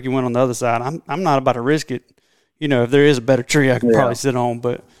 well, that turkey went on the other side. I'm not about to risk it. If there is a better tree I could probably sit on,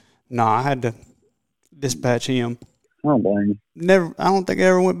 but no, I had to dispatch him. I don't blame you. I don't think I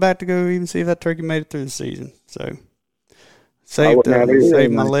ever went back to go even see if that turkey made it through the season. So saved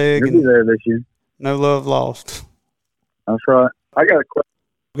my leg. You'll be there this year. No love lost. That's right. I got a question.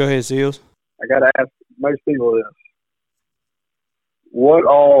 Go ahead, Seals. I got to ask most people this. What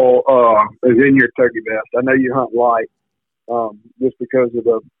all is in your turkey vest? I know you hunt light just because of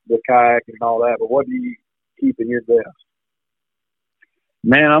the kayak and all that, but what do you keep in your vest?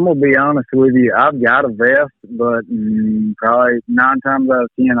 Man, I'm going to be honest with you. I've got a vest, but probably 9 times out of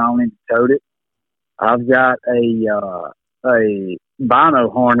 10, I don't need to tote it. I've got a bino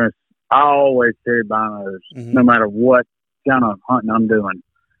harness. I always carry binos, no matter what kind of hunting I'm doing.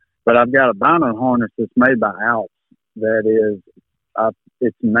 But I've got a bino harness that's made by Alps that is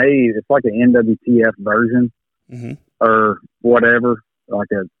it's like an NWTF version or whatever, like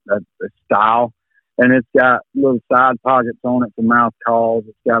a style. And it's got little side pockets on it for mouth calls.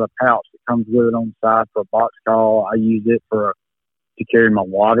 It's got a pouch that comes with it on the side for a box call. I use it to carry my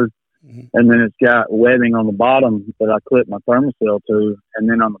water. And then it's got webbing on the bottom that I clip my thermocell to. And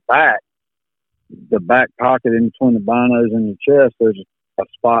then on the back pocket in between the binos and your chest, there's a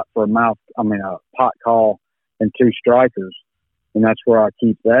spot for a pot call and 2 strikers. And that's where I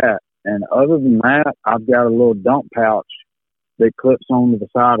keep that. And other than that, I've got a little dump pouch that clips onto the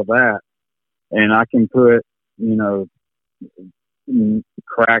side of that. And I can put,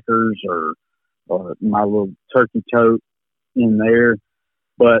 crackers or my little turkey tote in there.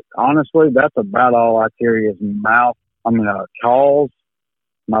 But honestly, that's about all I carry is calls,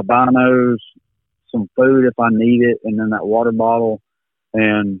 my binos, some food if I need it, and then that water bottle.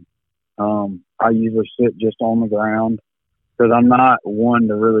 And I usually sit just on the ground because I'm not one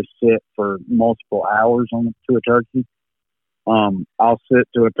to really sit for multiple hours to a turkey. I'll sit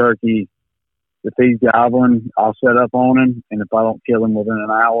to a turkey. If he's gobbling, I'll set up on him, and if I don't kill him within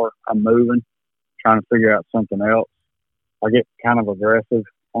an hour, I'm moving, trying to figure out something else. I get kind of aggressive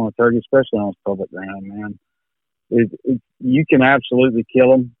on a turkey, especially on public ground, man. You can absolutely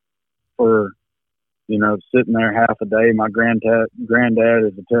kill them for, sitting there half a day. My granddad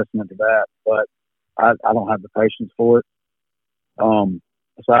is a testament to that, but I don't have the patience for it.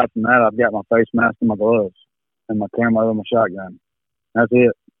 Aside from that, I've got my face mask and my gloves and my camo and my shotgun. That's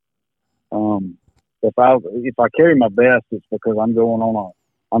it. If I carry my vest, it's because I'm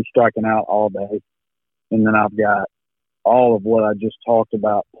striking out all day, and then I've got all of what I just talked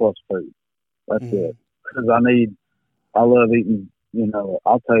about plus food. That's it. Because I love eating.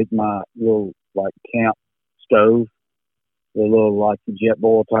 I'll take my little camp stove, the little jet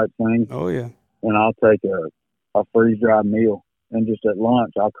boil type thing. Oh yeah. And I'll take a freeze dried meal, and just at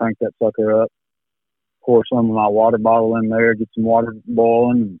lunch I'll crank that sucker up, pour some of my water bottle in there, get some water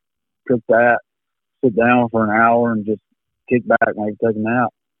boiling, and cook that, sit down for an hour, and just kick back, maybe take a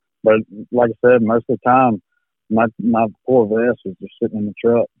nap. But like I said, most of the time, my poor vest is just sitting in the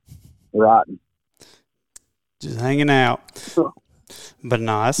truck, rotting. Just hanging out. But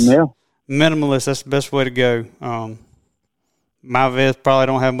nice. Yeah. Minimalist, that's the best way to go. My vest probably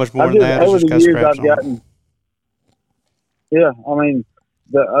don't have much more than that. Over it's just the years, I've gotten. Yeah,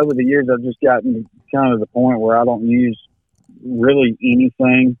 over the years, I've just gotten kind of the point where I don't use really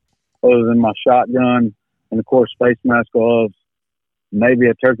anything other than my shotgun and, of course, face mask, gloves, maybe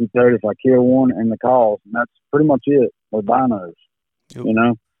a turkey tote if I kill one, and the calls. And that's pretty much it with binos, you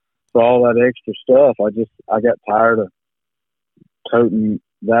know. For all that extra stuff, I got tired of toting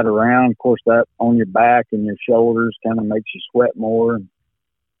that around. Of course, that on your back and your shoulders kind of makes you sweat more. And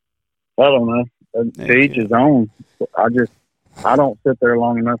I don't know. To each his own. I don't sit there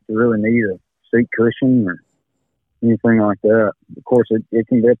long enough to really need a seat cushion or anything like that. Of course, it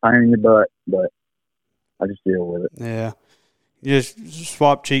can be a pain in your butt, but I just deal with it. Yeah. You just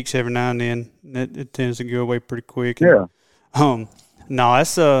swap cheeks every now and then. It tends to go away pretty quick. Yeah. No,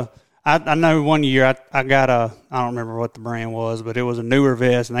 that's I know one year I got I don't remember what the brand was, but it was a newer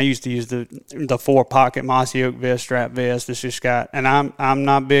vest, and I used to use the 4-pocket mossy oak vest, strap vest. It's just got, and I'm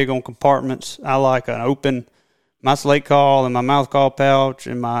not big on compartments. I like an open, my slate call and my mouth call pouch,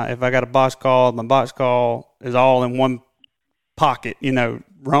 and if I got a box call, my box call is all in one pocket,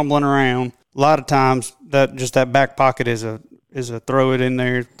 rumbling around. A lot of times that back pocket is a throw it in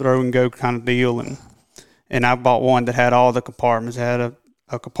there, throw and go kind of deal, and I bought one that had all the compartments. It had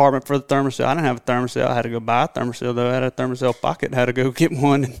a compartment for the thermocell. I didn't have a thermocell. I had to go buy a thermocell, though. I had a thermocell pocket. I had to go get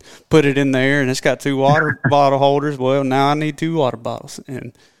one and put it in there, and it's got 2 water bottle holders. Well, now I need 2 water bottles.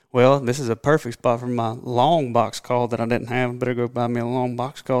 And, well, this is a perfect spot for my long box call that I didn't have. I better go buy me a long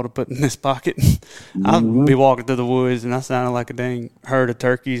box call to put in this pocket. I'll be walking through the woods, and I sounded like a dang herd of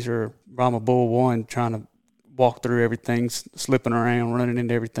turkeys or Brahma Bull 1 trying to walk through everything, slipping around, running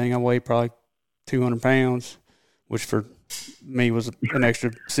into everything. I weigh probably 200 pounds, which for me was an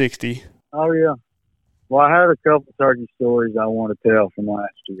extra 60. Oh, yeah. Well, I had a couple turkey stories I want to tell from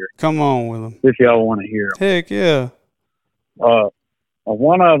last year. Come on with them. If y'all want to hear them. Heck, yeah.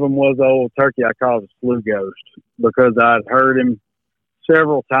 One of them was an old turkey I called a slew ghost because I'd heard him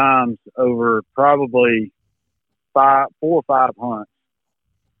several times over probably 4 or 5 hunts.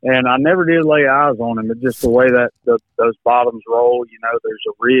 And I never did lay eyes on him, but just the way that those bottoms roll, there's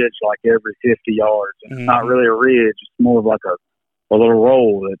a ridge like every 50 yards. And It's not really a ridge. It's more of like a little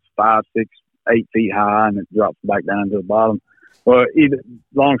roll that's 5, 6, 8 feet high, and it drops back down to the bottom. Well,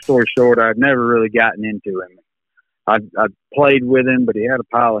 long story short, I'd never really gotten into him. I'd played with him, but he had a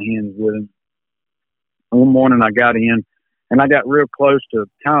pile of hens with him. One morning I got in, and I got real close to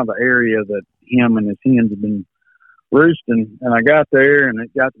kind of the area that him and his hens had been roosting, and I got there, and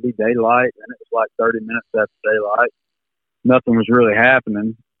it got to be daylight, and it was like 30 minutes after daylight. Nothing was really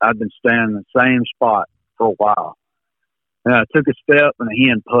happening. I'd been standing in the same spot for a while, and I took a step, and the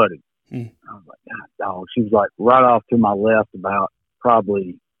hen putted. I was like, God, dog. She was like right off to my left about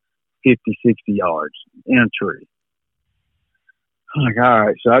probably 50, 60 yards in a tree. I'm like, all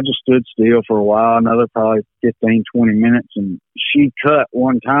right. So I just stood still for a while, another probably 15, 20 minutes, and she cut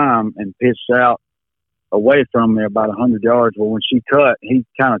one time and pitched out away from me about 100 yards. Well, when she cut, he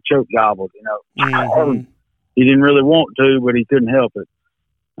kind of choke gobbled, He didn't really want to, but he couldn't help it.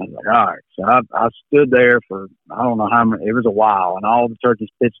 I was like, all right. So I stood there for, I don't know how many, it was a while, and all the turkeys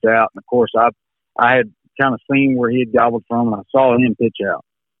pitched out. And, of course, I had kind of seen where he had gobbled from, and I saw him pitch out.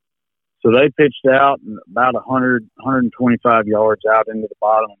 So they pitched out about 100, 125 yards out into the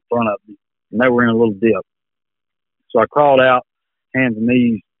bottom in front of me, and they were in a little dip. So I crawled out, hands and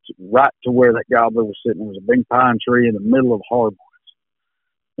knees, right to where that gobbler was sitting. There was a big pine tree in the middle of hardwoods.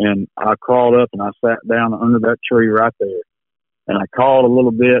 And I crawled up and I sat down under that tree right there. And I called a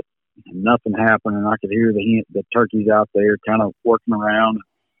little bit, and nothing happened. And I could hear the turkeys out there kind of working around.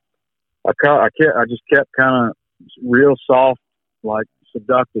 I just kept kind of real soft, like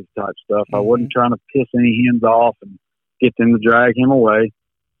seductive type stuff. I wasn't trying to piss any hens off and get them to drag him away.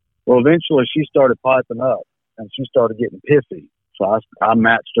 Well, eventually she started piping up, and she started getting pissy. So I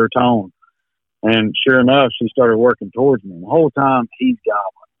matched her tone. And sure enough, she started working towards me. And the whole time, he's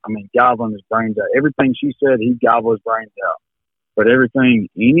gobbling his brains out. Everything she said, he'd gobble his brains out. But everything,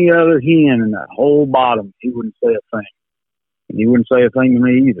 any other hen in that whole bottom, he wouldn't say a thing. And he wouldn't say a thing to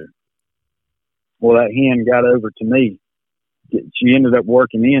me either. Well, that hen got over to me. She ended up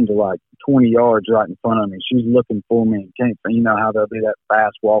working into like 20 yards right in front of me. She's looking for me. And can't, you know how they'll be that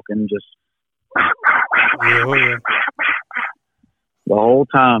fast walking, just the whole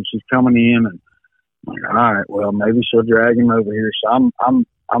time she's coming in, and I'm like, all right, well, maybe she'll drag him over here. So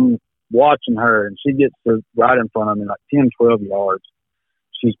I'm watching her, and she gets to right in front of me, like 10, 12 yards.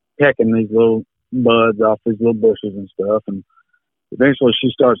 She's pecking these little buds off these little bushes and stuff, and eventually she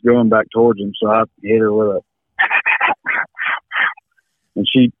starts going back towards him. So I hit her with a, and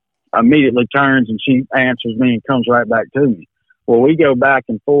she immediately turns and she answers me and comes right back to me. Well, we go back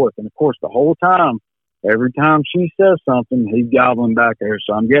and forth, and of course the whole time, every time she says something, he's gobbling back there.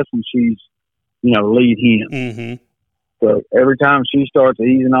 So I'm guessing she's, lead hen. So every time she starts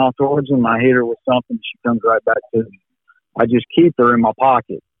easing off towards him, I hit her with something. She comes right back to me. I just keep her in my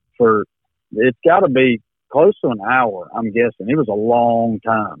pocket for, it's got to be close to an hour, I'm guessing. It was a long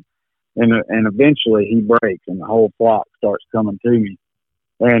time. And eventually he breaks and the whole flock starts coming to me.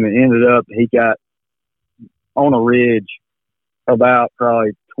 And it ended up, he got on a ridge about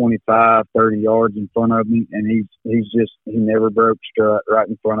probably 25, 30 yards in front of me. And he never broke strut right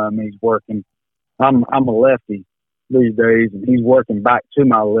in front of me. He's working. I'm a lefty these days, and he's working back to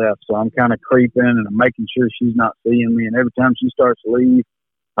my left. So I'm kind of creeping and I'm making sure she's not seeing me. And every time she starts to leave,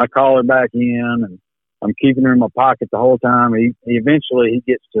 I call her back in, and I'm keeping her in my pocket the whole time. He eventually he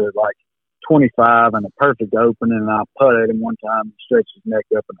gets to like 25 and a perfect opening, and I put at him one time and stretched his neck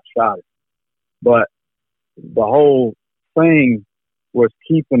up and I shot it. But the whole thing was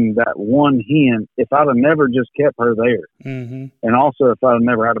keeping that one hen. If I'd have never just kept her there, and also if I'd have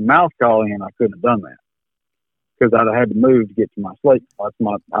never had a mouth call in, I couldn't have done that, because I'd have had to move to get to my slate. I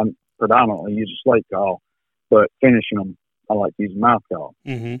predominantly use a slate call, but finishing them, I like to use a mouth call.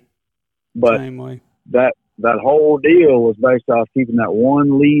 But same way. That whole deal was based off keeping that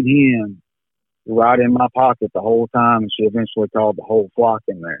one lead hen right in my pocket the whole time, and she eventually called the whole flock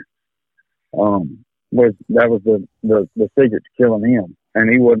in there. That was the secret to killing him. And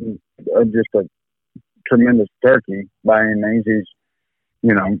he wasn't just a tremendous turkey by any means. He's,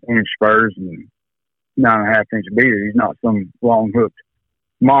 inch spurs and 9.5 inch beater. He's not some long hooked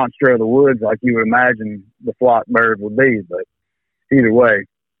monster of the woods like you would imagine the flock bird would be. But either way,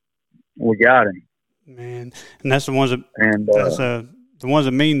 we got him. Man, and that's the ones that the ones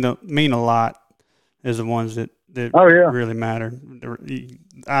that mean a lot is the ones that really matter.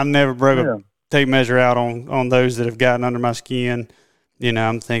 I never broke a tape measure out on those that have gotten under my skin.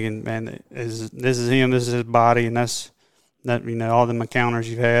 I'm thinking, man, this is him, this is his body, and that's all them encounters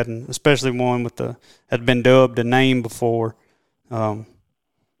you've had, and especially one with had been dubbed a name before. Those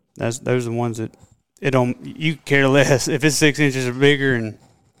are the ones that you care less if it's 6 inches or bigger, and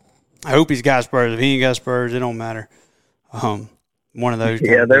I hope he's got spurs. If he ain't got spurs, it don't matter. One of those.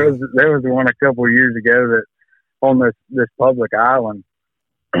 Yeah, there was one a couple of years ago that on this public island,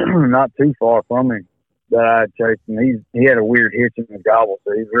 not too far from me, that I had chased, and he had a weird hitch in his gobble,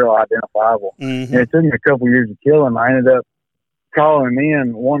 so he's real identifiable. And it took me a couple of years to kill him. I ended up calling him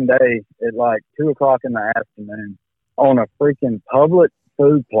in one day at like 2:00 in the afternoon on a freaking public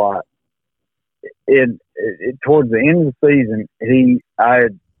food plot. Towards the end of the season, I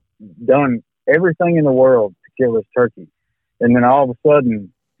had done everything in the world to kill this turkey, and then all of a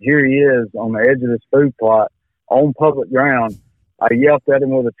sudden, here he is on the edge of this food plot on public ground. I yelped at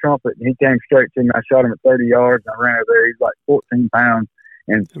him with a trumpet, and he came straight to me. I shot him at 30 yards, and I ran over there. He's like 14 pounds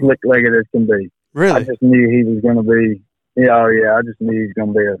and slick-legged as can be. Really? I just knew he was going to be, I just knew he was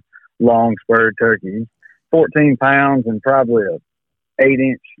going to be a long-spurred turkey. He's 14 pounds and probably a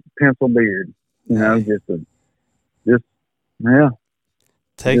 8-inch pencil beard. It happens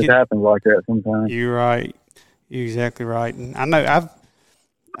like that sometimes. You're right. You're exactly right. And I know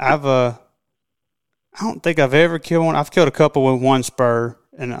I don't think I've ever killed one. I've killed a couple with one spur,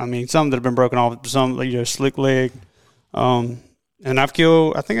 and I mean some that have been broken off, some slick leg. And I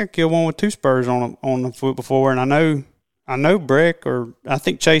think I killed one with 2 spurs on the foot before, and I know Breck, or I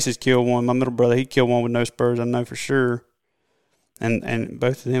think Chase has killed one. My middle brother, he killed one with no spurs. I know for sure. And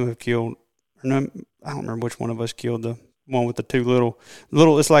both of them have killed. I don't remember which one of us killed the one with the 2 little.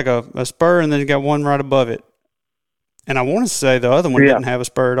 It's like a spur, and then you got one right above it. And I want to say the other one didn't have a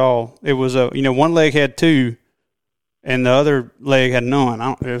spur at all. It was one leg had 2, and the other leg had none.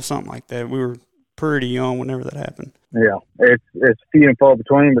 It was something like that. We were pretty young whenever that happened. Yeah, it's few and far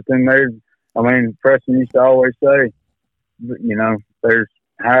between. But then Preston used to always say, there's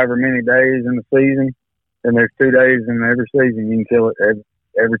however many days in the season, and there's 2 days in every season you can kill it.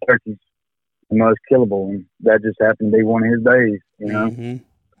 Every turkey's the most killable, and that just happened to be one of his days.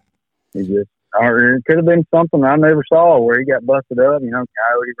 It could have been something I never saw where he got busted up.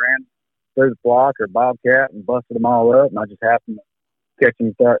 Coyote ran through the flock or bobcat and busted them all up, and I just happened to catch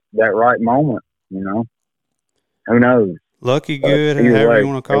him at that right moment. Who knows? Lucky, good, however you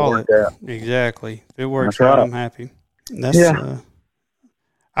want to call it. Exactly. If it works out, I'm happy.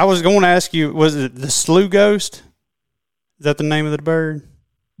 I was going to ask you, was it the Slough Ghost? Is that the name of the bird?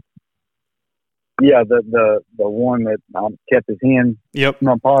 Yeah, the one that kept his hen. Yep. In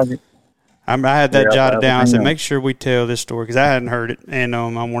my pocket. I had that jotted down. I said, make sure we tell this story, because I hadn't heard it, and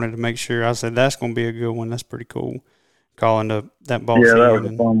I wanted to make sure. I said, that's going to be a good one. That's pretty cool. Calling that boss. Yeah, that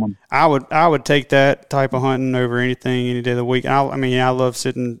was a fun one. I would take that type of hunting over anything any day of the week. I love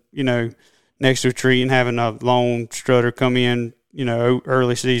sitting, next to a tree and having a lone strutter come in,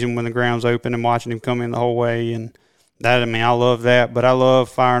 early season when the ground's open, and watching him come in the whole way, and I mean, I love that, but I love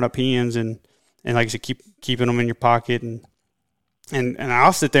firing up hens and like I said, keeping them in your pocket and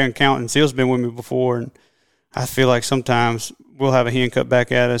I'll sit there and count. And Seal's been with me before, and I feel like sometimes we'll have a hen cut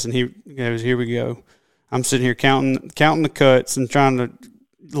back at us, and he goes, "Here we go." I'm sitting here counting the cuts and trying to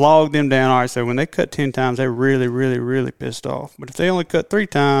log them down. All right, so when they cut 10 times, they're really, really, really pissed off. But if they only cut 3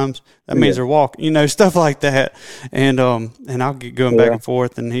 times, that means they're walking, stuff like that. And I'll get going back and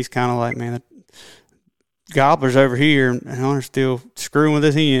forth, and he's kind of like, man, the Gobblers over here, and Hunter's still screwing with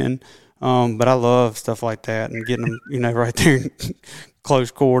his hen. But I love stuff like that and getting them, right there in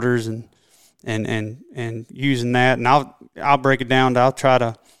close quarters and using that. And I'll break it down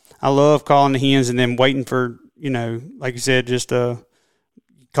to I love calling the hens and then waiting for, like you said, just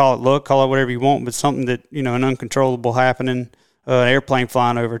call it luck, call it whatever you want, but something that, an uncontrollable happening, an airplane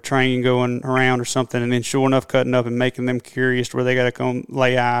flying over, a train going around or something, and then sure enough cutting up and making them curious where they got to come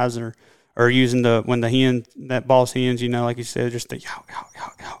lay eyes or using when the hen, that boss hens, like you said, just the yow, yow,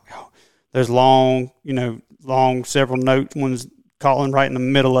 yow, yow, yow. There's long several note ones calling right in the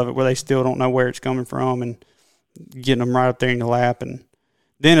middle of it where they still don't know where it's coming from and getting them right up there in your lap. And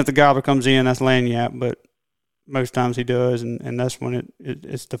then if the gobbler comes in, that's laying yap, but most times he does, and that's when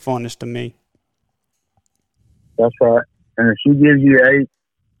it's the funnest to me. That's right. And if she gives you 8,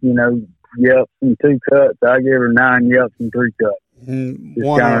 yelps and 2 cuts, I give her 9 yelps and 3 cuts.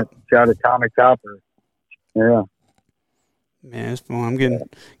 Just kind of got a Tommy Topper. Yeah. Man, it's fun. I'm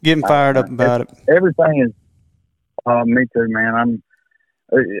getting fired up about it. Everything is, me too, man.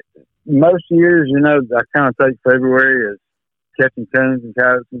 Most years, I kind of take February as catching coons and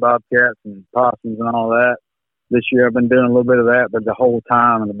coyotes and bobcats and possums and all that. This year I've been doing a little bit of that, but the whole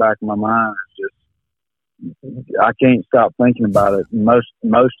time in the back of my mind is just, I can't stop thinking about it.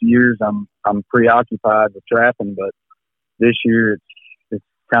 Most years I'm preoccupied with trapping, but this year it's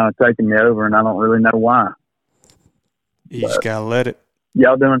kind of taking me over, and I don't really know why. You just gotta let it.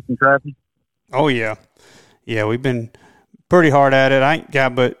 Y'all doing some trapping? Oh yeah, we've been pretty hard at it. I ain't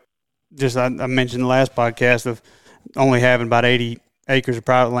got, but just I mentioned the last podcast of only having about 80 acres of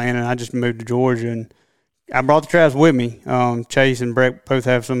private land, and I just moved to Georgia, and I brought the traps with me. Chase and Brett both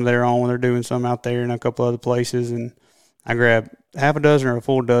have some of their own when they're doing some out there and a couple other places, and I grabbed half a dozen or a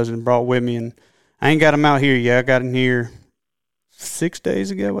full dozen and brought with me, and I ain't got them out here yet. I got them here 6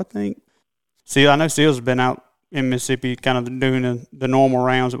 days ago, I think. See, I know Seals has been out in Mississippi, kind of doing the normal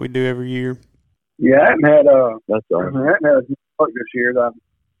rounds that we do every year. Yeah, I haven't had that's awesome. I haven't had as much luck this year that I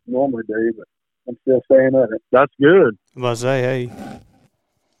normally do, but I'm still staying at it. That's good. I say, hey.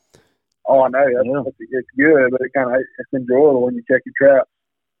 Oh, I know. It's good, but it's enjoyable when you check your traps,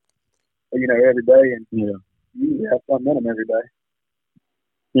 every day, and you have fun in them every day.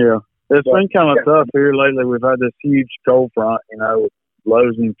 Yeah, it's been kind of tough here lately. We've had this huge cold front, with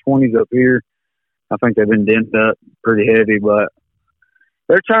lows in the 20s up here. I think they've been dented up pretty heavy, but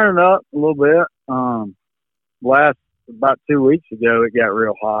they're turning up a little bit. About 2 weeks ago, it got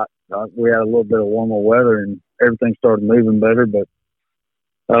real hot. We had a little bit of warmer weather, and everything started moving better, but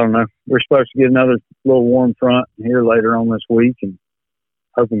I don't know. We're supposed to get another little warm front here later on this week, and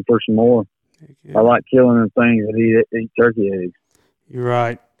hoping for some more. I like killing the things that eat turkey eggs. You're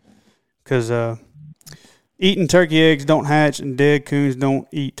right, because eating turkey eggs don't hatch, and dead coons don't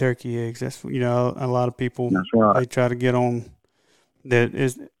eat turkey eggs. That's a lot of people. That's right. They try to get on. That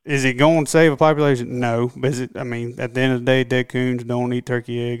is it going to save a population? No, but at the end of the day, dead coons don't eat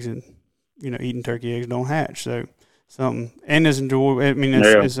turkey eggs, and eating turkey eggs don't hatch. So something, and it's enjoyable.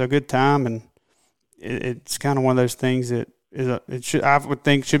 It's a good time, and it's kind of one of those things that I would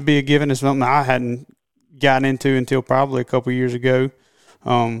think should be a given. It's something I hadn't gotten into until probably a couple of years ago.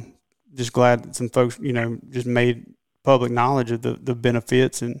 Just glad that some folks, just made public knowledge of the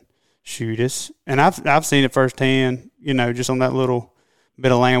benefits, and shoot us. And I've seen it firsthand, just on that little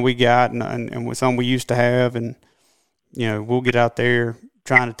bit of land we got and with some we used to have, and we'll get out there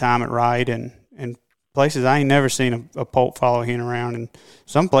trying to time it right, and places I ain't never seen a poult follow hen around, and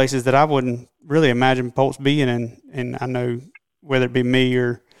some places that I wouldn't really imagine poults being in. And I know whether it be me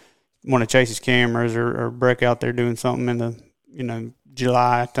or one of Chase's cameras or Breck out there doing something in the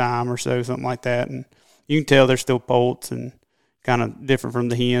July time or something like that, and you can tell they're still poults and kind of different from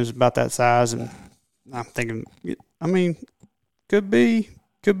the hens, about that size. And I'm thinking, could be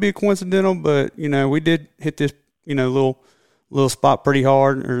coincidental, but we did hit this little spot pretty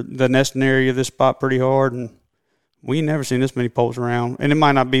hard, or the nesting area of this spot pretty hard, and we ain't never seen this many poults around. And it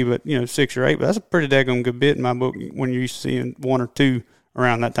might not be but 6 or 8, but that's a pretty daggone good bit in my book when you're used to seeing 1 or 2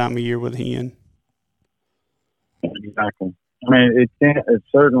 around that time of year with a hen. Exactly. It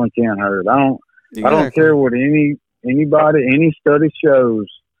certainly can't hurt. I don't care what any study shows.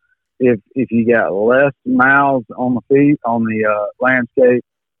 if you got less mouths on the landscape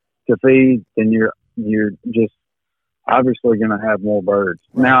to feed, then you're just obviously going to have more birds.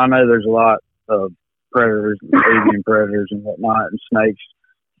 Right. Now I know there's a lot of predators, avian predators and whatnot, and snakes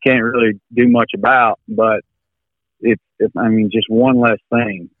you can't really do much about, but if I mean, just one less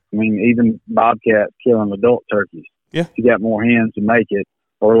thing. I mean, even bobcats killing adult turkeys. Yeah. If you got more hens to make it,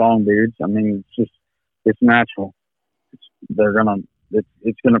 or longbeards, I mean, it's natural.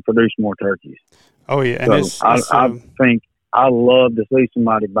 It's gonna produce more turkeys. Oh yeah, and so I think I love to see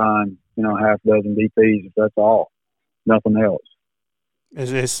somebody buying, half a dozen DPs if that's all, nothing else.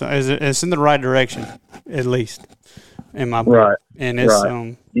 It's in the right direction, at least, in my book. Right. And it's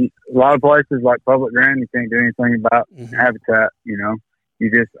right. A lot of places like public ground, you can't do anything about habitat. You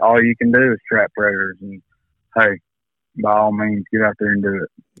just all you can do is trap predators, and hey, by all means, get out there and do it.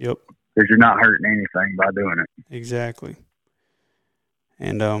 Yep. Because you're not hurting anything by doing it. Exactly.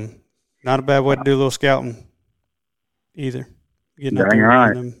 And not a bad way to do a little scouting either. Dang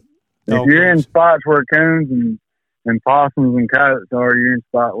right. If you're in spots where coons and possums and coyotes are, you're in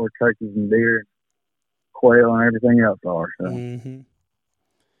spots where turkeys and deer and quail and everything else are. So.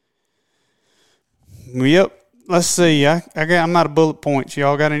 Yep. Let's see. I'm out of bullet points.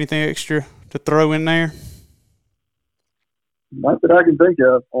 Y'all got anything extra to throw in there? Not that I can think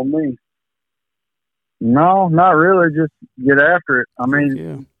of on me. No, not really. Just get after it. I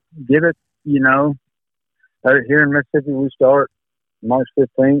mean, get it, here in Mississippi, we start March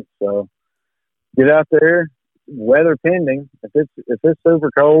 15th. So get out there, weather pending. If it's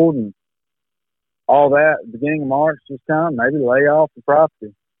super cold and all that, beginning of March, just kind of maybe lay off the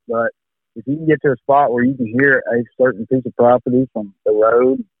property. But if you can get to a spot where you can hear a certain piece of property from the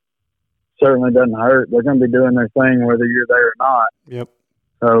road, certainly doesn't hurt. They're going to be doing their thing whether you're there or not. Yep.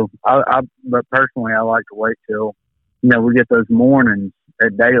 So, but personally, I like to wait till, we get those mornings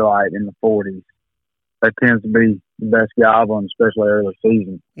at daylight in the 40s. That tends to be the best gobbling, especially early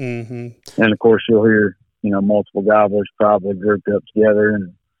season. Mm-hmm. And of course, you'll hear, multiple gobblers probably grouped up together,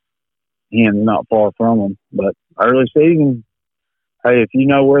 and hens not far from them. But early season, hey, if you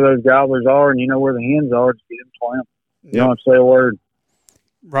know where those gobblers are and you know where the hens are, just get them to them. You don't have to say a word.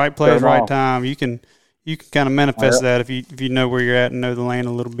 Right place, right time. You can kind of manifest that if you know where you're at and know the land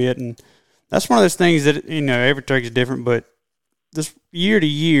a little bit. And that's one of those things that, every turkey is different, but this year to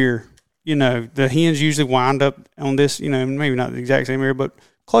year, the hens usually wind up on this, maybe not the exact same area, but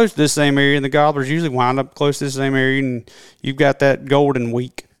close to this same area, and the gobblers usually wind up close to the same area, and you've got that golden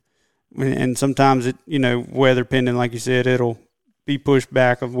week. And sometimes it, weather pending, like you said, it'll be pushed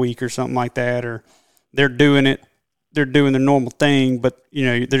back a week or something like that, or they're doing their normal thing, but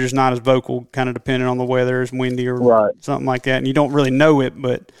they're just not as vocal, kind of depending on the weather, it's windy or something like that, and you don't really know it.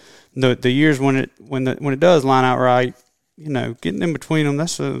 But the years when it does line out right, getting in between them,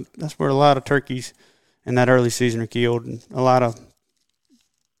 that's where a lot of turkeys in that early season are killed, and a lot of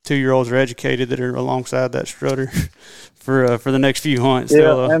 2-year-olds are educated that are alongside that strutter for the next few hunts.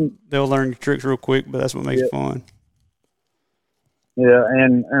 Yeah, they'll learn your tricks real quick, but that's what makes it fun. Yeah,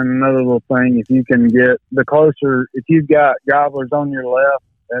 and another little thing, if you can get the closer, if you've got gobblers on your left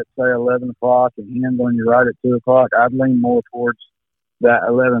at, say, 11 o'clock and hens on your right at 2 o'clock, I'd lean more towards that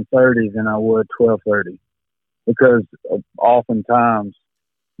 11:30 than I would 12:30, because oftentimes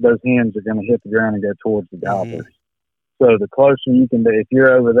those hens are going to hit the ground and go towards the gobblers. Mm-hmm. So the closer you can be, if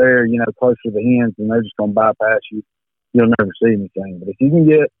you're over there, closer to the hens, and they're just going to bypass you, you'll never see anything. But if you can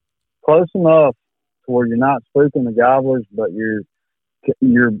get close enough to where you're not spooking the gobblers, but you're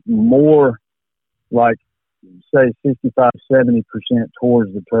more like, say, 65-70%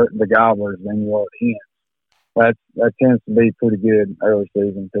 towards the gobblers than you are the hens. That tends to be pretty good early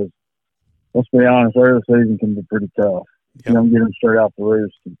season, because let's be honest, early season can be pretty tough. Yep. You don't get them straight off the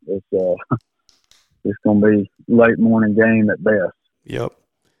roost, it's going to be late morning game at best. Yep.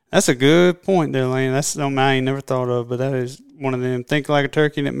 That's a good point there, Lane. That's something I ain't never thought of, but that is one of them. Think like a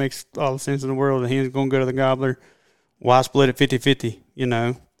turkey, and it makes all the sense in the world. The hen's going to go to the gobbler. Why split it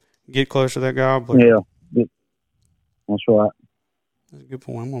 50-50? Get closer to that gobbler. Yeah, that's right. That's a good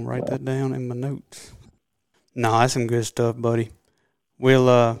point. I'm going to write that down in my notes. No, that's some good stuff, buddy.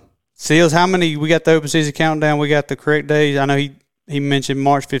 We'll, Seals, how many, we got the open season countdown, we got the correct days. I know he mentioned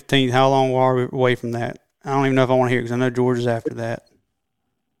March 15th. How long are we away from that? I don't even know if I want to hear it, because I know George is after that.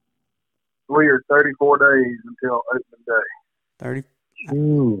 We are 34 days until opening day. 30?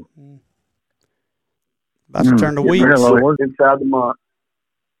 Ooh. About to turn the week. Inside the month.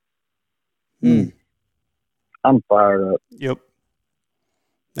 I'm fired up. Yep.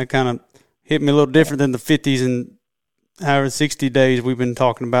 That kind of hit me a little different than the 50s and however 60 days we've been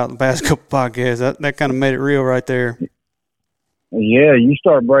talking about the past couple podcasts. That kind of made it real right there. Yeah, you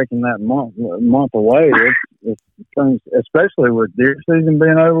start breaking that month away. It's things, especially with deer season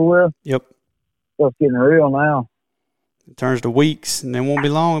being over with. Yep. Stuff's getting real now. It turns to weeks, and it won't be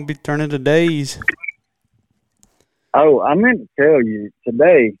long. It'll be turning to days. Oh, I meant to tell you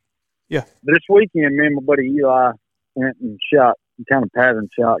today. Yeah. This weekend, me and my buddy Eli went and shot kind of pattern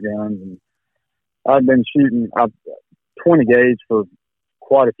shotguns, and I've been shooting 20 gauge for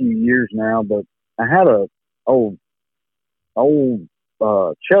quite a few years now. But I had a old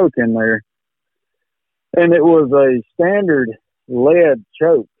choke in there, and it was a standard lead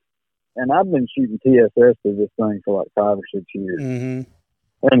choke. And I've been shooting TSS to this thing for like 5 or 6 years. Mm-hmm.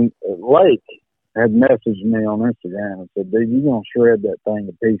 And Lake had messaged me on Instagram and said, "Dude, you're going to shred that thing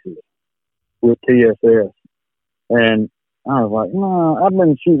to pieces with TSS." And I was like, "No, I've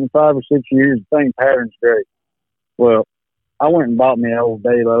been shooting 5 or 6 years. The thing pattern's great." Well, I went and bought me an old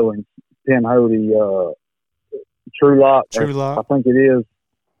Dalo and Pin Hody True Lock, I think it is,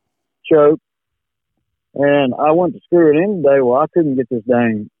 choke. And I went to screw it in today. Well, I couldn't get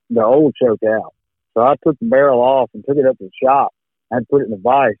the old choke out. So I took the barrel off and took it up to the shop. I had to put it in a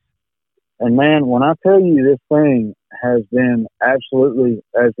vise. And man, when I tell you this thing has been absolutely,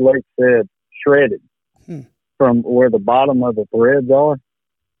 as Lake said, shredded from where the bottom of the threads are,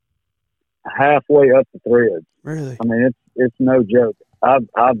 halfway up the threads. Really? I mean, it's no joke. I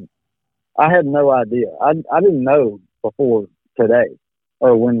had no idea. I didn't know before today,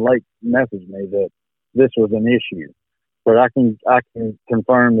 or when Lake messaged me, that this was an issue. But I can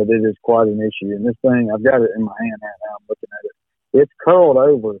confirm that it is quite an issue. And this thing, I've got it in my hand right now. I'm looking at it. It's curled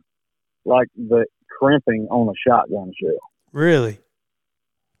over like the crimping on a shotgun shell. Really?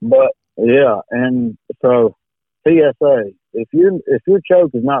 But yeah, and so PSA, if your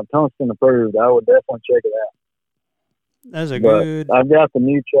choke is not tungsten approved, I would definitely check it out. That's good. I've got the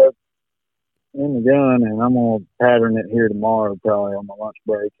new choke in the gun, and I'm gonna pattern it here tomorrow, probably on my lunch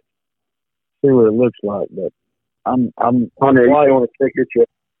break. See what it looks like, but I'm Hunter, you want to check your choke?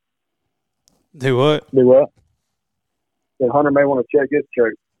 Do what? Do what? The Hunter may want to check his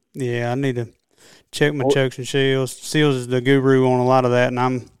choke. Yeah, I need to check my chokes and seals. Seals is the guru on a lot of that, and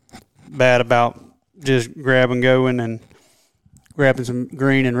I'm bad about just grabbing some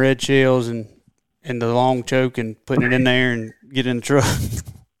green and red shells and the long choke and putting it in there and get in the truck.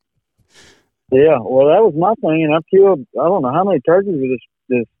 Yeah, well, that was my thing, and I've killed, I don't know how many turkeys with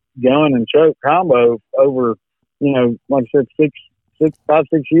this gun and choke combo over, like I said, 5,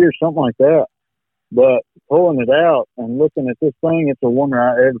 6 years, something like that. But pulling it out and looking at this thing, it's a wonder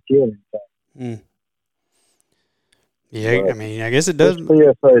I ever killed anything. Yeah, but, I mean, I guess it does.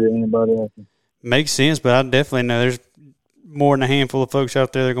 PSA to anybody else. Makes sense, but I definitely know there's more than a handful of folks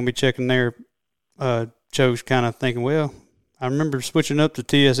out there that are going to be checking their chokes, kind of thinking, well, I remember switching up to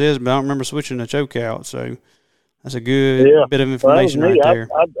TSS, but I don't remember switching the choke out. So that's a good bit of information right there.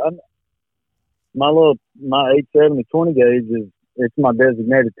 My 870 20 gauge it's my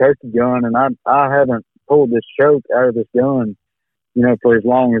designated turkey gun, and I haven't pulled this choke out of this gun, for as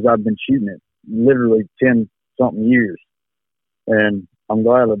long as I've been shooting it, literally 10-something years. And I'm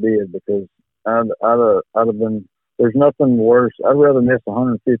glad I did, because I'd have been, there's nothing worse. I'd rather miss a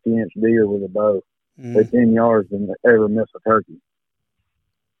 150-inch deer with a bow at 10 yards than ever miss a turkey.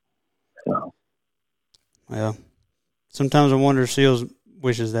 So. Well, sometimes I wonder if Seals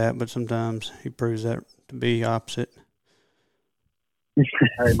wishes that, but sometimes he proves that to be opposite.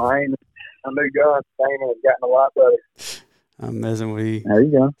 Hey, man, a new gun thing has gotten a lot better. I'm messing with you. There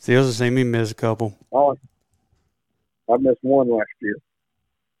you go. Seals has seen me miss a couple. Oh, I missed one last year.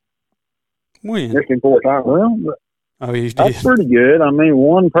 When? Missed him 4 times. Well, you did. That's pretty good. I mean,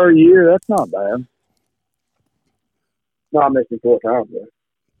 1 per year, that's not bad. No, I missed him 4 times, though.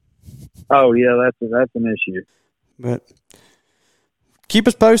 Oh, yeah, that's an issue. But keep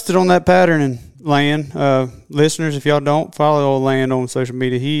us posted on that pattern and Land. Listeners, if y'all don't follow old Land on social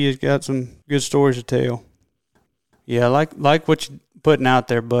media, he has got some good stories to tell. Yeah, I like what you're putting out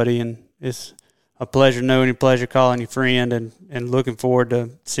there, buddy, and it's a pleasure knowing you, pleasure calling you friend, and looking forward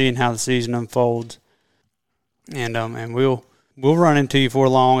to seeing how the season unfolds. And we'll run into you for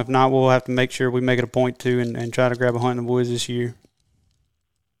long. If not, we'll have to make sure we make it a point to and try to grab a hunt in the woods this year.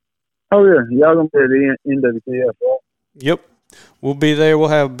 Oh, yeah. Y'all going to be at the NWTF, right? Yep. We'll be there. We'll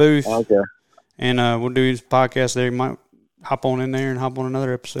have a booth. Okay. And we'll do this podcast there. You might hop on in there and hop on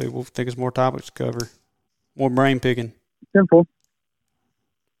another episode. We'll think it's more topics to cover. More brain picking. Simple.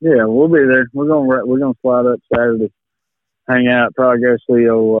 Yeah, we'll be there. We're gonna slide up Saturday, hang out, probably go see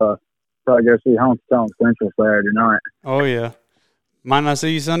Honky Tonk Central Saturday night. Oh yeah. Might not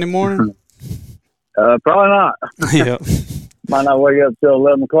see you Sunday morning? Probably not. Yep. Might not wake up till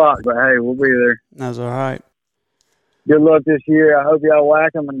 11 o'clock, but hey, we'll be there. That's all right. Good luck this year. I hope y'all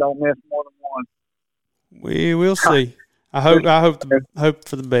whack them and don't miss more than one. We will see. I hope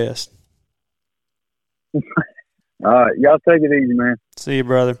for the best. All right, y'all take it easy, man. See you,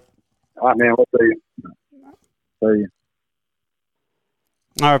 brother. All right, man. We'll see you. See you.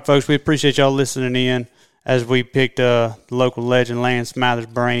 All right, folks. We appreciate y'all listening in as we picked the local legend Lance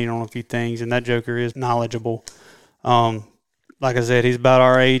Smathers' brain on a few things, and that joker is knowledgeable. Like I said, he's about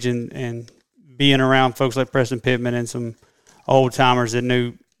our age, and being around folks like Preston Pittman and some old timers that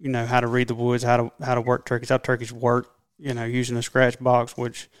knew, how to read the woods, how to work turkeys, how turkeys work, using a scratch box,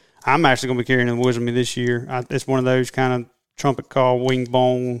 which I'm actually going to be carrying in the woods with me this year. It's one of those kind of trumpet call, wing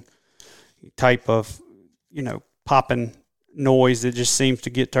bone type of, popping noise that just seems to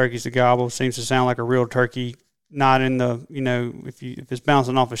get turkeys to gobble. Seems to sound like a real turkey, not in the, if it's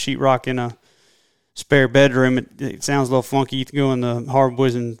bouncing off a sheetrock in a spare bedroom, it sounds a little funky. You can go in the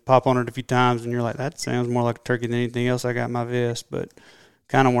hardwoods and pop on it a few times, and you're like, that sounds more like a turkey than anything else I got in my vest. But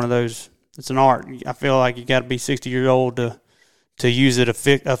kind of one of those, it's an art. I feel like you got to be 60 years old to use it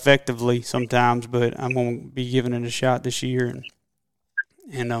effectively sometimes, but I'm going to be giving it a shot this year.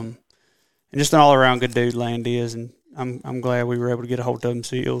 And just an all-around good dude, Land is, and I'm glad we were able to get a hold of them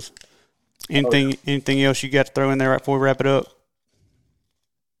seals. Anything else you got to throw in there right before we wrap it up?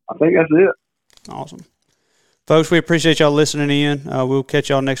 I think that's it. Awesome. Folks, we appreciate y'all listening in. We'll catch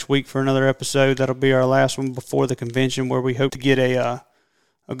y'all next week for another episode. That'll be our last one before the convention, where we hope to get a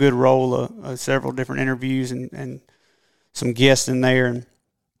good roll of several different interviews and some guests in there. And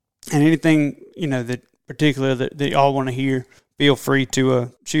anything, that particular that y'all want to hear, feel free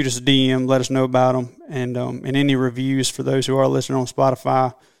to shoot us a DM, let us know about them. And any reviews for those who are listening on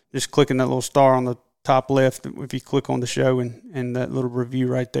Spotify, just clicking that little star on the top left if you click on the show and that little review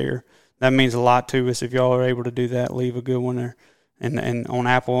right there. That means a lot to us. If y'all are able to do that, leave a good one there. And on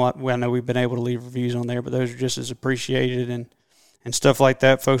Apple, I know we've been able to leave reviews on there, but those are just as appreciated and stuff like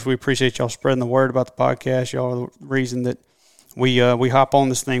that. Folks, we appreciate y'all spreading the word about the podcast. Y'all are the reason that we hop on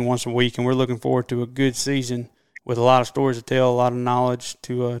this thing once a week, and we're looking forward to a good season with a lot of stories to tell, a lot of knowledge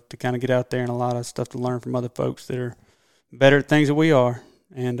to kind of get out there, and a lot of stuff to learn from other folks that are better at things than we are,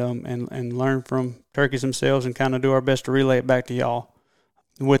 and learn from turkeys themselves and kind of do our best to relay it back to y'all.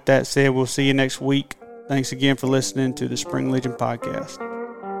 With that said, we'll see you next week. Thanks again for listening to the Spring Legion Podcast.